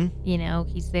 Mm-hmm. You know,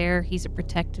 he's there. He's a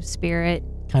protective spirit.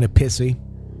 Kind of pissy.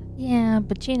 Yeah,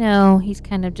 but you know, he's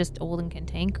kind of just old and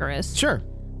cantankerous. Sure.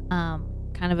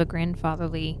 Kind of a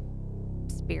grandfatherly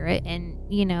spirit. And,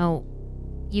 you know,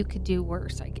 you could do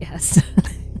worse, I guess.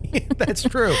 That's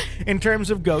true. In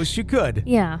terms of ghosts, you could.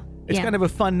 Yeah. It's kind of a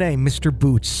fun name, Mr.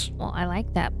 Boots. Well, I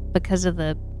like that because of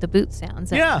the boot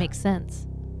sounds. That makes sense.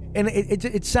 And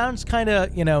it sounds kind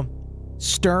of, you know,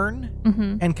 stern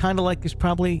and kind of like it's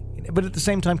probably, but at the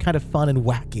same time kind of fun and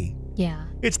wacky. Yeah.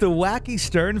 It's the wacky,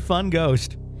 stern, fun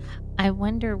ghost. I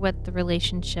wonder what the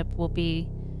relationship will be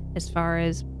as far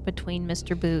as between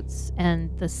Mr. Boots and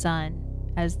the son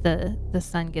as the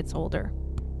son gets older.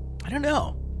 I don't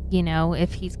know. You know,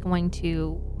 if he's going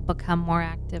to become more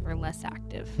active or less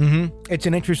active. Mm-hmm. It's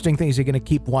an interesting thing. Is he going to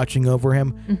keep watching over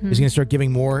him? Mm-hmm. Is he going to start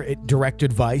giving more direct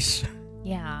advice?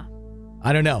 Yeah.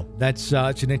 I don't know. That's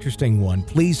it's an interesting one.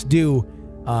 Please do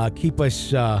keep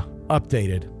us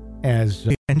updated as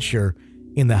the adventure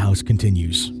in the house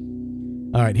continues.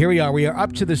 All right, here we are. We are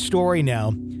up to the story now,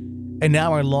 and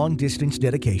now our long-distance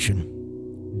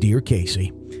dedication. Dear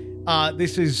Casey.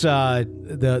 This is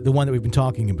the one that we've been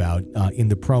talking about in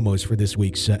the promos for this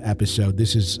week's episode.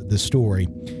 This is the story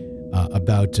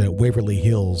about Waverly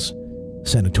Hills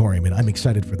Sanatorium, and I'm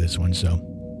excited for this one,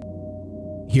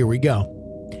 so here we go.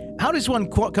 How does one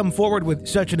come forward with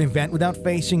such an event without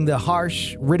facing the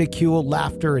harsh ridicule,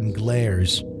 laughter, and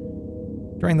glares?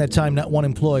 During that time, not one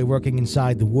employee working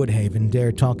inside the Woodhaven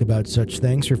dared talk about such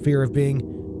things for fear of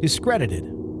being discredited.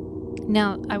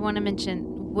 Now, I want to mention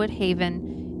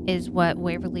Woodhaven is what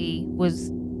Waverly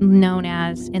was known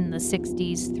as in the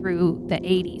 60s through the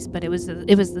 80s, but it was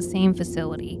the same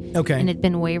facility. Okay. And it had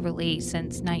been Waverly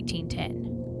since 1910.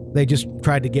 They just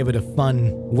tried to give it a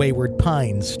fun Wayward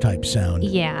Pines type sound.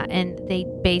 Yeah, and they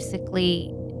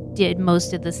basically did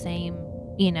most of the same,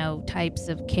 types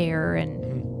of care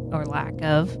and or lack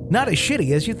of. Not as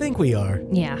shitty as you think we are.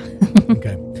 Yeah.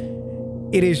 Okay.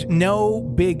 It is no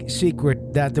big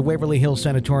secret that the Waverly Hills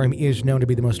Sanatorium is known to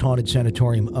be the most haunted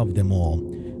sanatorium of them all.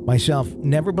 Myself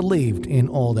never believed in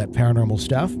all that paranormal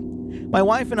stuff. My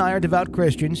wife and I are devout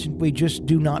Christians, and we just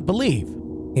do not believe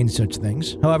in such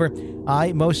things. However,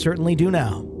 I most certainly do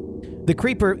now. The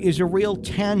Creeper is a real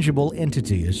tangible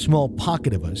entity. A small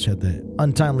pocket of us had the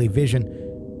untimely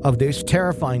vision of this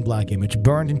terrifying black image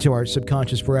burned into our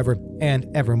subconscious forever and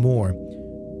evermore.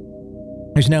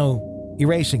 There's no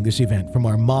erasing this event from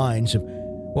our minds of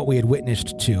what we had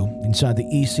witnessed to inside the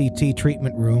ECT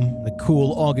treatment room a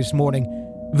cool August morning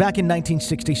back in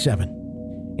 1967.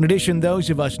 In addition,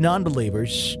 those of us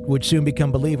non-believers would soon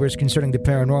become believers concerning the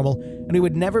paranormal, and we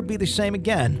would never be the same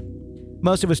again.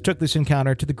 Most of us took this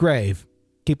encounter to the grave.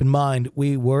 Keep in mind,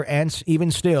 we were, and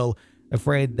even still,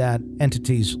 afraid that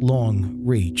entity's long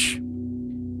reach.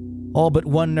 All but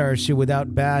one nurse who,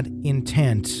 without bad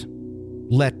intent,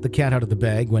 let the cat out of the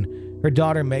bag when her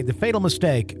daughter made the fatal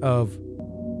mistake of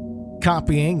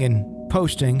copying and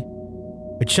posting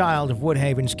a child of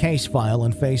Woodhaven's case file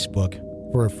on Facebook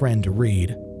for a friend to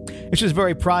read. This was a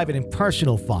very private and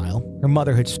personal file her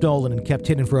mother had stolen and kept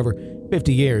hidden for over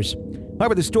 50 years.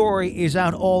 However, the story is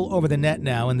out all over the net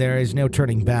now, and there is no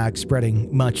turning back,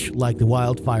 spreading much like the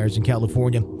wildfires in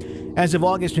California. As of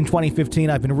August in 2015,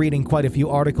 I've been reading quite a few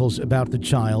articles about the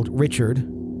child, Richard,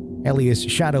 alias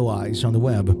Shadow Eyes, on the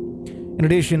web. In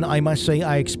addition, I must say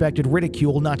I expected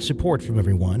ridicule, not support from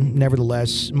everyone.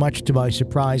 Nevertheless, much to my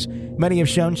surprise, many have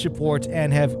shown support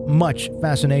and have much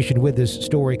fascination with this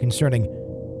story concerning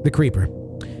the Creeper.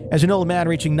 As an old man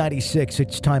reaching 96,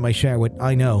 it's time I share what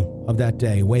I know of that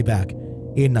day way back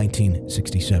in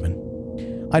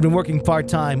 1967. I'd been working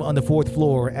part-time on the 4th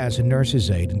floor as a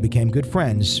nurse's aide and became good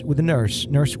friends with the Nurse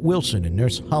Wilson and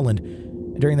Nurse Holland.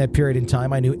 And during that period in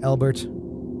time, I knew Albert,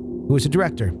 who was a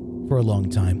director for a long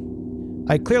time.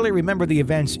 I clearly remember the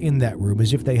events in that room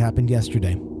as if they happened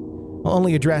yesterday. I'll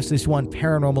only address this one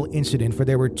paranormal incident, for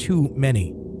there were too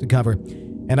many to cover,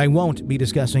 and I won't be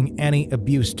discussing any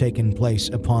abuse taken place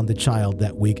upon the child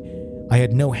that week. I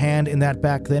had no hand in that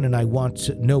back then, and I want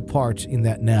no part in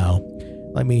that now.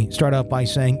 Let me start out by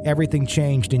saying everything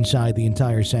changed inside the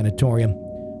entire sanatorium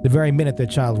the very minute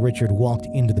that child Richard walked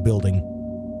into the building.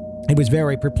 It was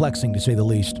very perplexing, to say the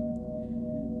least.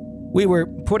 We were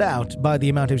put out by the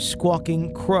amount of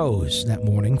squawking crows that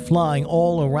morning, flying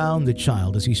all around the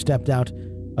child as he stepped out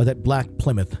of that black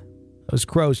Plymouth. Those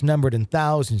crows numbered in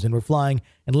thousands and were flying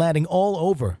and landing all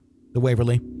over the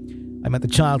Waverly. I met the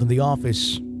child in the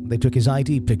office. They took his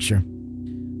ID picture.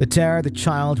 The terror the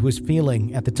child was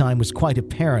feeling at the time was quite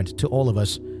apparent to all of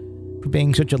us. For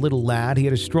being such a little lad, he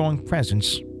had a strong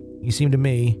presence. He seemed to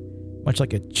me much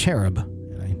like a cherub,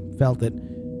 and I felt that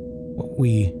what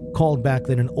we called back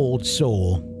then an old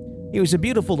soul. He was a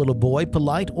beautiful little boy,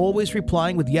 polite, always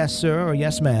replying with yes, sir, or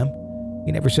yes, ma'am.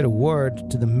 He never said a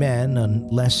word to the men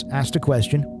unless asked a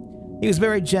question. He was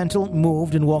very gentle,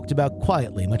 moved, and walked about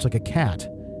quietly, much like a cat.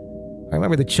 I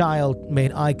remember the child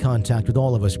made eye contact with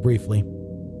all of us briefly.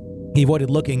 He avoided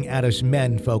looking at us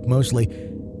men folk mostly.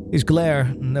 His glare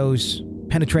and those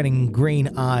penetrating green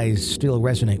eyes still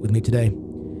resonate with me today.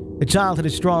 The child had a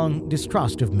strong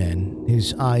distrust of men.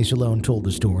 His eyes alone told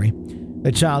the story.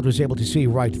 The child was able to see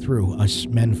right through us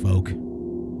menfolk.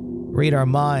 Read our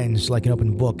minds like an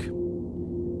open book.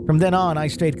 From then on, I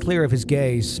stayed clear of his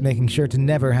gaze, making sure to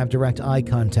never have direct eye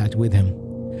contact with him.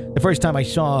 The first time I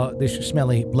saw this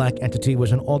smelly black entity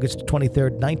was on August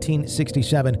 23rd,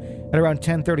 1967, at around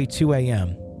 10:32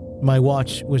 a.m. My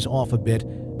watch was off a bit,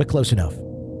 but close enough.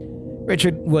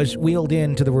 Richard was wheeled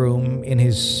into the room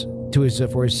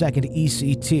for his second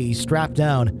ECT, strapped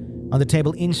down on the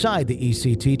table inside the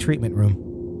ECT treatment room.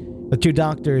 With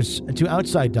two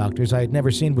outside doctors I had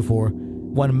never seen before,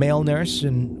 one male nurse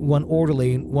and one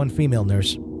orderly and one female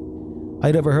nurse. I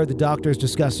had overheard the doctors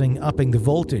discussing upping the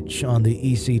voltage on the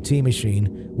ECT machine,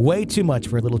 way too much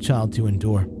for a little child to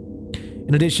endure.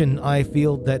 In addition, I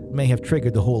feel that may have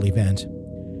triggered the whole event.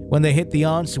 When they hit the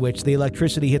on switch, the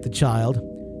electricity hit the child.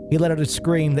 He let out a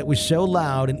scream that was so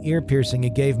loud and ear-piercing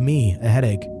it gave me a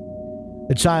headache.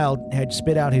 The child had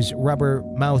spit out his rubber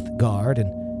mouth guard,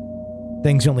 and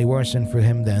things only worsened for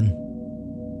him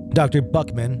then. Dr.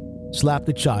 Buckman slapped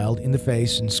the child in the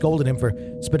face and scolded him for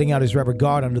spitting out his rubber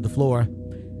guard onto the floor.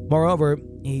 Moreover,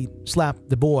 he slapped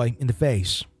the boy in the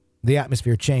face. The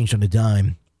atmosphere changed on a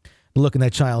dime. The look in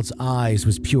that child's eyes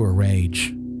was pure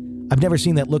rage. I've never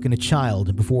seen that look in a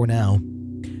child before now.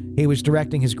 He was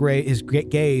directing his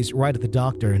gaze right at the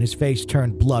doctor, and his face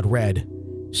turned blood red.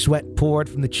 Sweat poured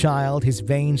from the child. His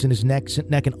veins in his neck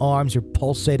and arms are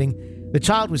pulsating. The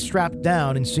child was strapped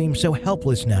down and seemed so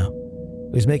helpless now.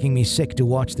 It was making me sick to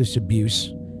watch this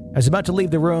abuse. I was about to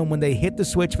leave the room when they hit the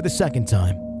switch for the second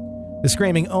time. The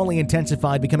screaming only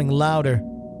intensified, becoming louder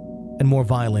and more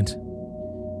violent.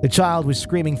 The child was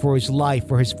screaming for his life,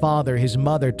 for his father, his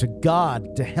mother, to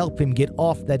God to help him get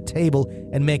off that table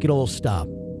and make it all stop.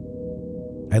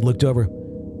 I looked over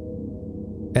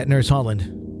at Nurse Holland,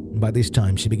 and by this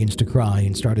time she begins to cry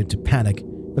and started to panic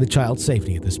for the child's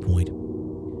safety at this point.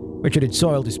 Richard had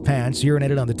soiled his pants,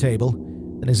 urinated on the table,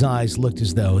 and his eyes looked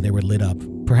as though they were lit up,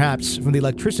 perhaps from the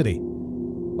electricity.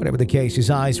 Whatever the case, his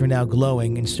eyes were now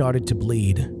glowing and started to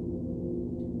bleed.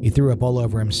 He threw up all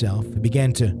over himself. He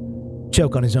began to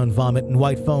choke on his own vomit, and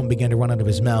white foam began to run out of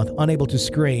his mouth. Unable to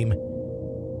scream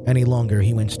any longer,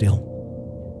 he went still.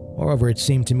 Moreover, it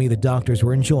seemed to me the doctors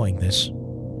were enjoying this.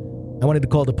 I wanted to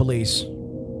call the police.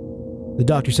 The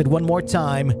doctor said one more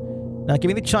time, not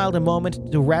giving the child a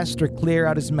moment to rest or clear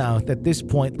out his mouth. At this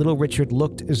point, little Richard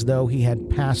looked as though he had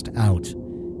passed out.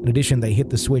 In addition, they hit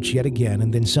the switch yet again,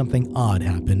 and then something odd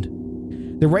happened.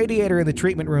 The radiator in the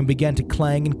treatment room began to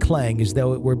clang and clang as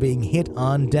though it were being hit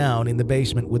on down in the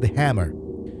basement with a hammer.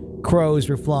 Crows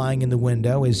were flying in the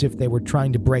window as if they were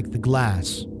trying to break the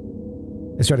glass.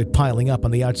 They started piling up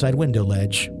on the outside window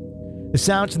ledge. The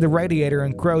sounds from the radiator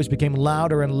and crows became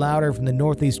louder and louder from the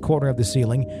northeast corner of the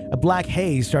ceiling. A black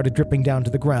haze started dripping down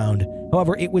to the ground.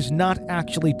 However, it was not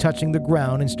actually touching the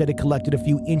ground. Instead, it collected a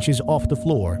few inches off the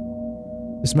floor.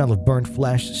 The smell of burnt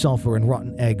flesh, sulfur, and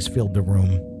rotten eggs filled the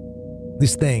room.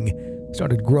 This thing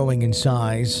started growing in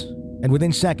size, and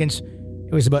within seconds,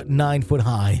 it was about 9 foot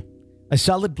high. A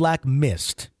solid black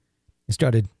mist. It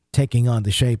started taking on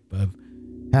the shape of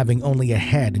having only a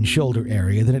head and shoulder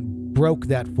area. Then it broke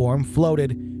that form,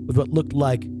 floated with what looked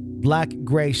like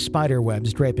black-gray spider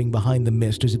webs draping behind the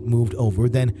mist as it moved over,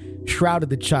 then shrouded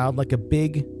the child like a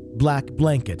big black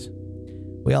blanket.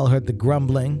 We all heard the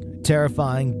grumbling, a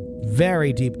terrifying,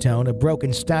 very deep tone, a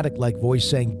broken static-like voice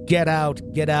saying, get out,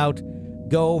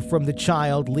 go from the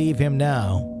child, leave him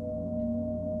now."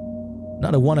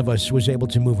 Not a one of us was able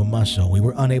to move a muscle. We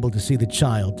were unable to see the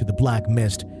child through the black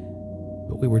mist,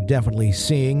 but we were definitely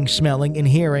seeing, smelling, and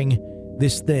hearing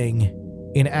this thing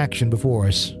in action before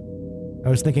us. I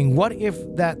was thinking, what if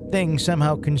that thing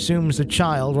somehow consumes the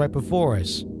child right before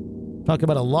us? Talk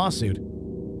about a lawsuit.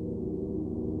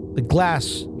 The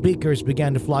glass beakers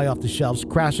began to fly off the shelves,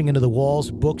 crashing into the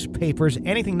walls. Books, papers,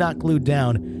 anything not glued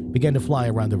down began to fly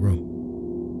around the room.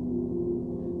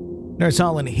 Nurse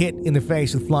Holland hit in the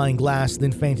face with flying glass,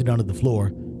 then fainted onto the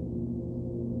floor.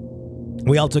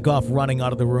 We all took off running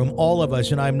out of the room, all of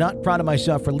us, and I'm not proud of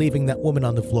myself for leaving that woman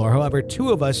on the floor. However, 2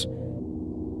 of us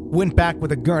went back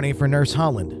with a gurney for Nurse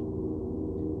Holland.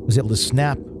 Was able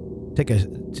to take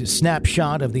a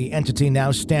snapshot of the entity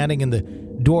now standing in the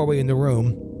doorway in the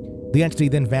room. The entity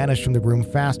then vanished from the room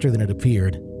faster than it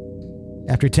appeared.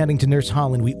 After tending to Nurse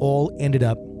Holland, we all ended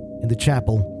up in the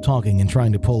chapel talking and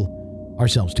trying to pull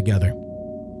ourselves together.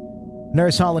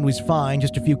 Nurse Holland was fine,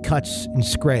 just a few cuts and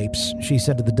scrapes. She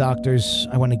said to the doctors,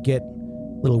 "I want to get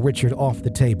little Richard off the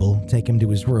table, take him to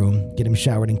his room, get him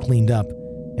showered and cleaned up,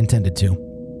 and tended to."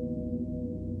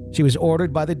 She was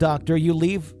ordered by the doctor, "You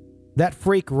leave that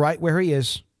freak right where he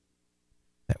is."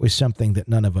 That was something that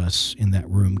none of us in that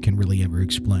room can really ever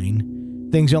explain.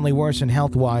 Things only worsened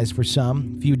health-wise for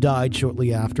some. Few died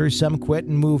shortly after. Some quit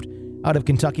and moved out of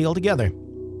Kentucky altogether,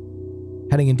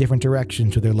 heading in different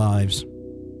directions with their lives.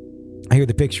 I hear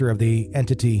the picture of the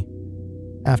entity,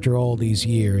 after all these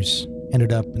years,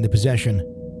 ended up in the possession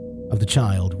of the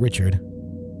child, Richard.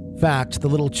 Fact, the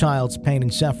little child's pain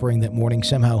and suffering that morning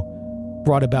somehow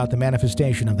brought about the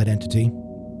manifestation of that entity,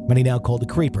 many now called the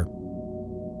Creeper,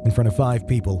 in front of 5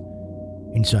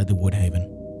 people inside the Woodhaven.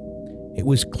 It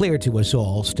was clear to us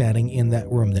all, standing in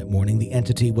that room that morning, the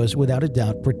entity was without a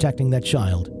doubt protecting that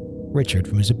child, Richard,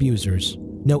 from his abusers.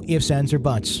 No ifs, ands, or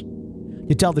buts.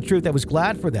 To tell the truth, I was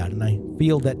glad for that, and I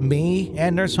feel that me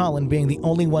and Nurse Holland, being the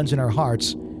only ones in our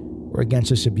hearts, were against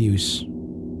this abuse.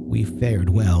 We fared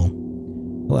well.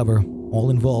 However, all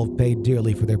involved paid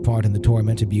dearly for their part in the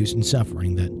torment, abuse, and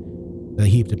suffering that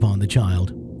heaped upon the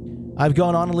child. I've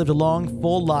gone on and lived a long,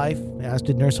 full life, as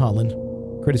did Nurse Holland.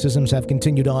 Criticisms have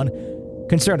continued on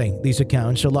concerning these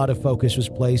accounts. A lot of focus was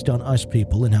placed on us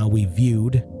people and how we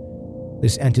viewed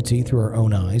this entity through our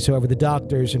own eyes. However, the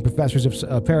doctors and professors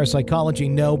of parapsychology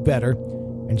know better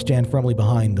and stand firmly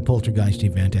behind the poltergeist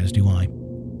event, as do I.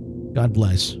 God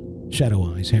bless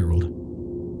Shadow Eyes Harold.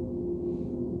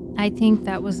 I think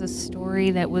that was a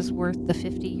story that was worth the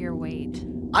 50-year wait.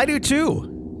 I do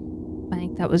too. I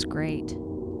think that was great.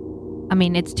 I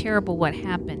mean, it's terrible what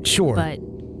happened. Sure. But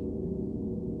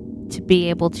to be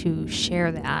able to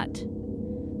share that,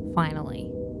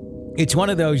 finally. It's one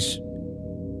of those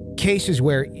cases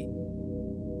where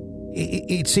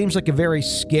it seems like a very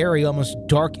scary, almost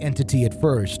dark entity at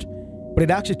first, but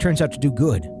it actually turns out to do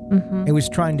good. Mm-hmm. It was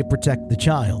trying to protect the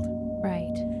child.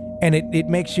 Right. And it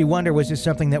makes you wonder, was this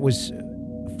something that was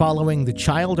following the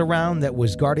child around, that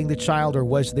was guarding the child, or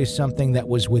was this something that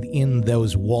was within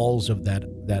those walls of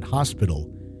that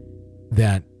hospital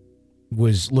that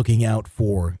was looking out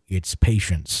for its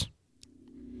patients?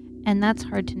 And that's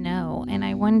hard to know. And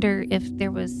I wonder if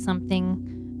there was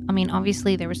something, I mean,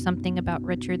 obviously there was something about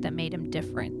Richard that made him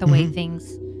different. The way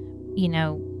things,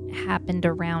 happened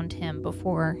around him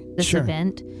before this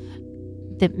event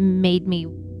that made me,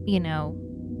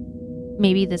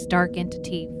 maybe this dark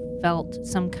entity felt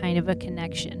some kind of a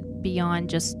connection beyond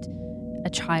just a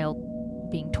child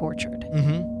being tortured.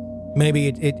 Mm-hmm.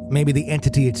 Maybe the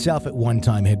entity itself at one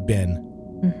time had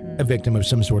been a victim of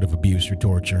some sort of abuse or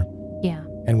torture. Yeah.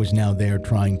 And was now there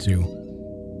trying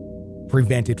to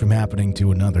prevent it from happening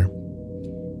to another.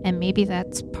 And maybe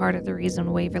that's part of the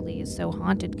reason Waverly is so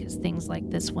haunted, because things like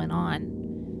this went on,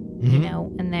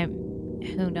 and then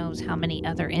who knows how many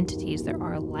other entities there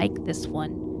are like this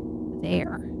one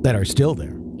there. That are still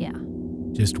there. Yeah.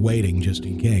 Just waiting, just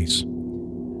in case. I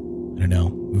don't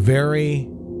know. Very,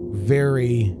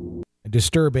 very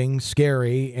disturbing,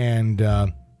 scary, and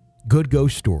good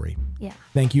ghost story. Yeah.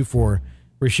 Thank you for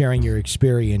sharing your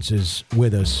experiences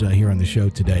with us here on the show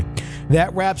today.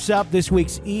 That wraps up this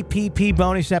week's EPP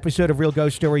bonus episode of Real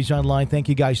Ghost Stories Online. Thank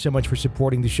you guys so much for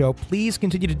supporting the show. Please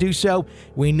continue to do so.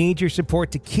 We need your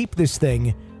support to keep this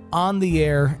thing on the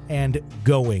air and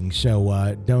going.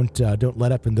 So don't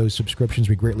let up in those subscriptions.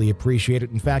 We greatly appreciate it.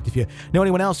 In fact, if you know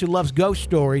anyone else who loves ghost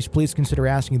stories, please consider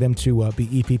asking them to be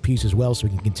EPPs as well, so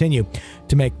we can continue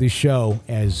to make this show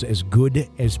as good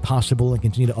as possible and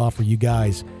continue to offer you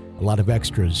guys a lot of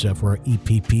extras for our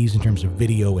EPPs in terms of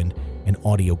video and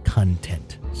audio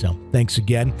content. So thanks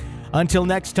again. Until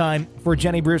next time, for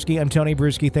Jenny Brewski, I'm Tony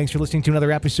Brewski. Thanks for listening to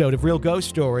another episode of Real Ghost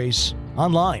Stories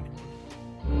Online.